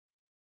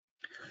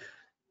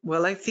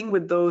 Well, I think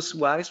with those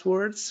wise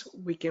words,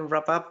 we can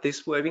wrap up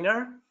this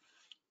webinar.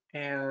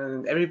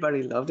 And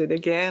everybody loved it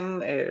again.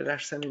 They're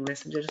sending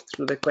messages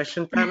through the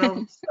question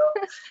panel. So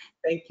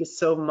thank you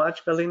so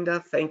much,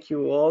 Belinda. Thank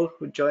you all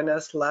who joined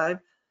us live.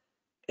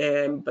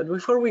 But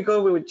before we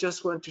go, we would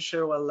just want to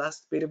share one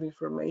last bit of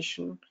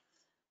information.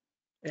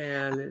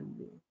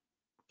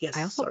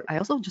 Yes, sorry. I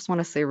also just want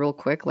to say real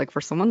quick, like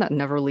for someone that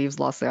never leaves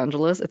Los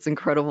Angeles, it's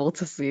incredible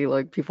to see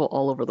like people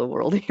all over the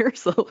world here.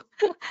 So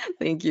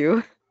thank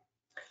you.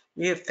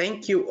 Yeah,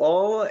 thank you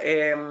all.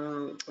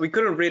 We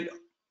couldn't read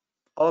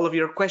all of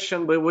your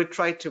questions, but we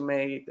tried to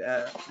make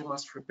the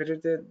most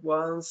repetitive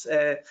ones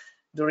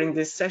during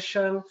this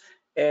session.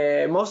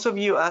 Most of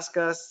you asked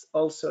us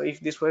also if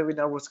this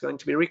webinar was going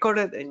to be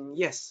recorded, and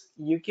yes,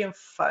 you can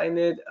find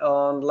it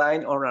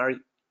online on our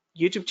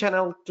YouTube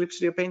channel, Clip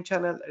Studio Paint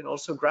channel, and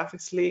also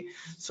Graphicsly.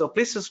 So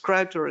please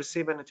subscribe to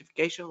receive a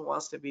notification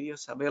once the video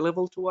is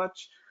available to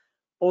watch.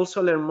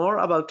 Also learn more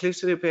about Clip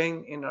Studio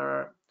Paint in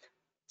our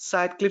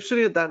site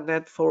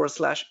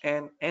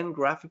clipstudio.net/n and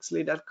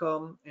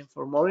graphicsly.com. And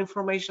for more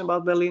information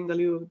about Belinda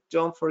Liu,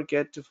 don't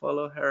forget to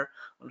follow her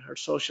on her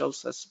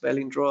socials as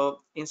Belindraw,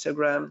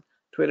 Instagram,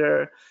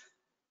 Twitter.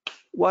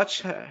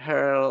 Watch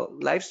her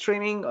live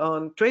streaming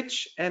on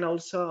Twitch and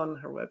also on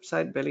her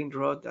website,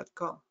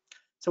 belindraw.com.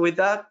 So with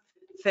that,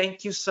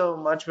 thank you so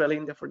much,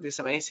 Belinda, for this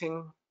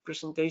amazing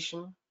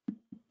presentation.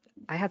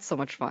 I had so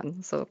much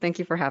fun. So thank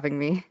you for having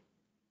me.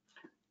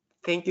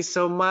 Thank you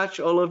so much,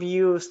 all of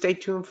you. Stay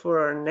tuned for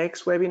our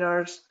next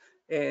webinars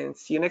and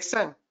see you next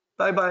time.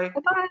 Bye bye.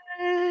 Bye bye.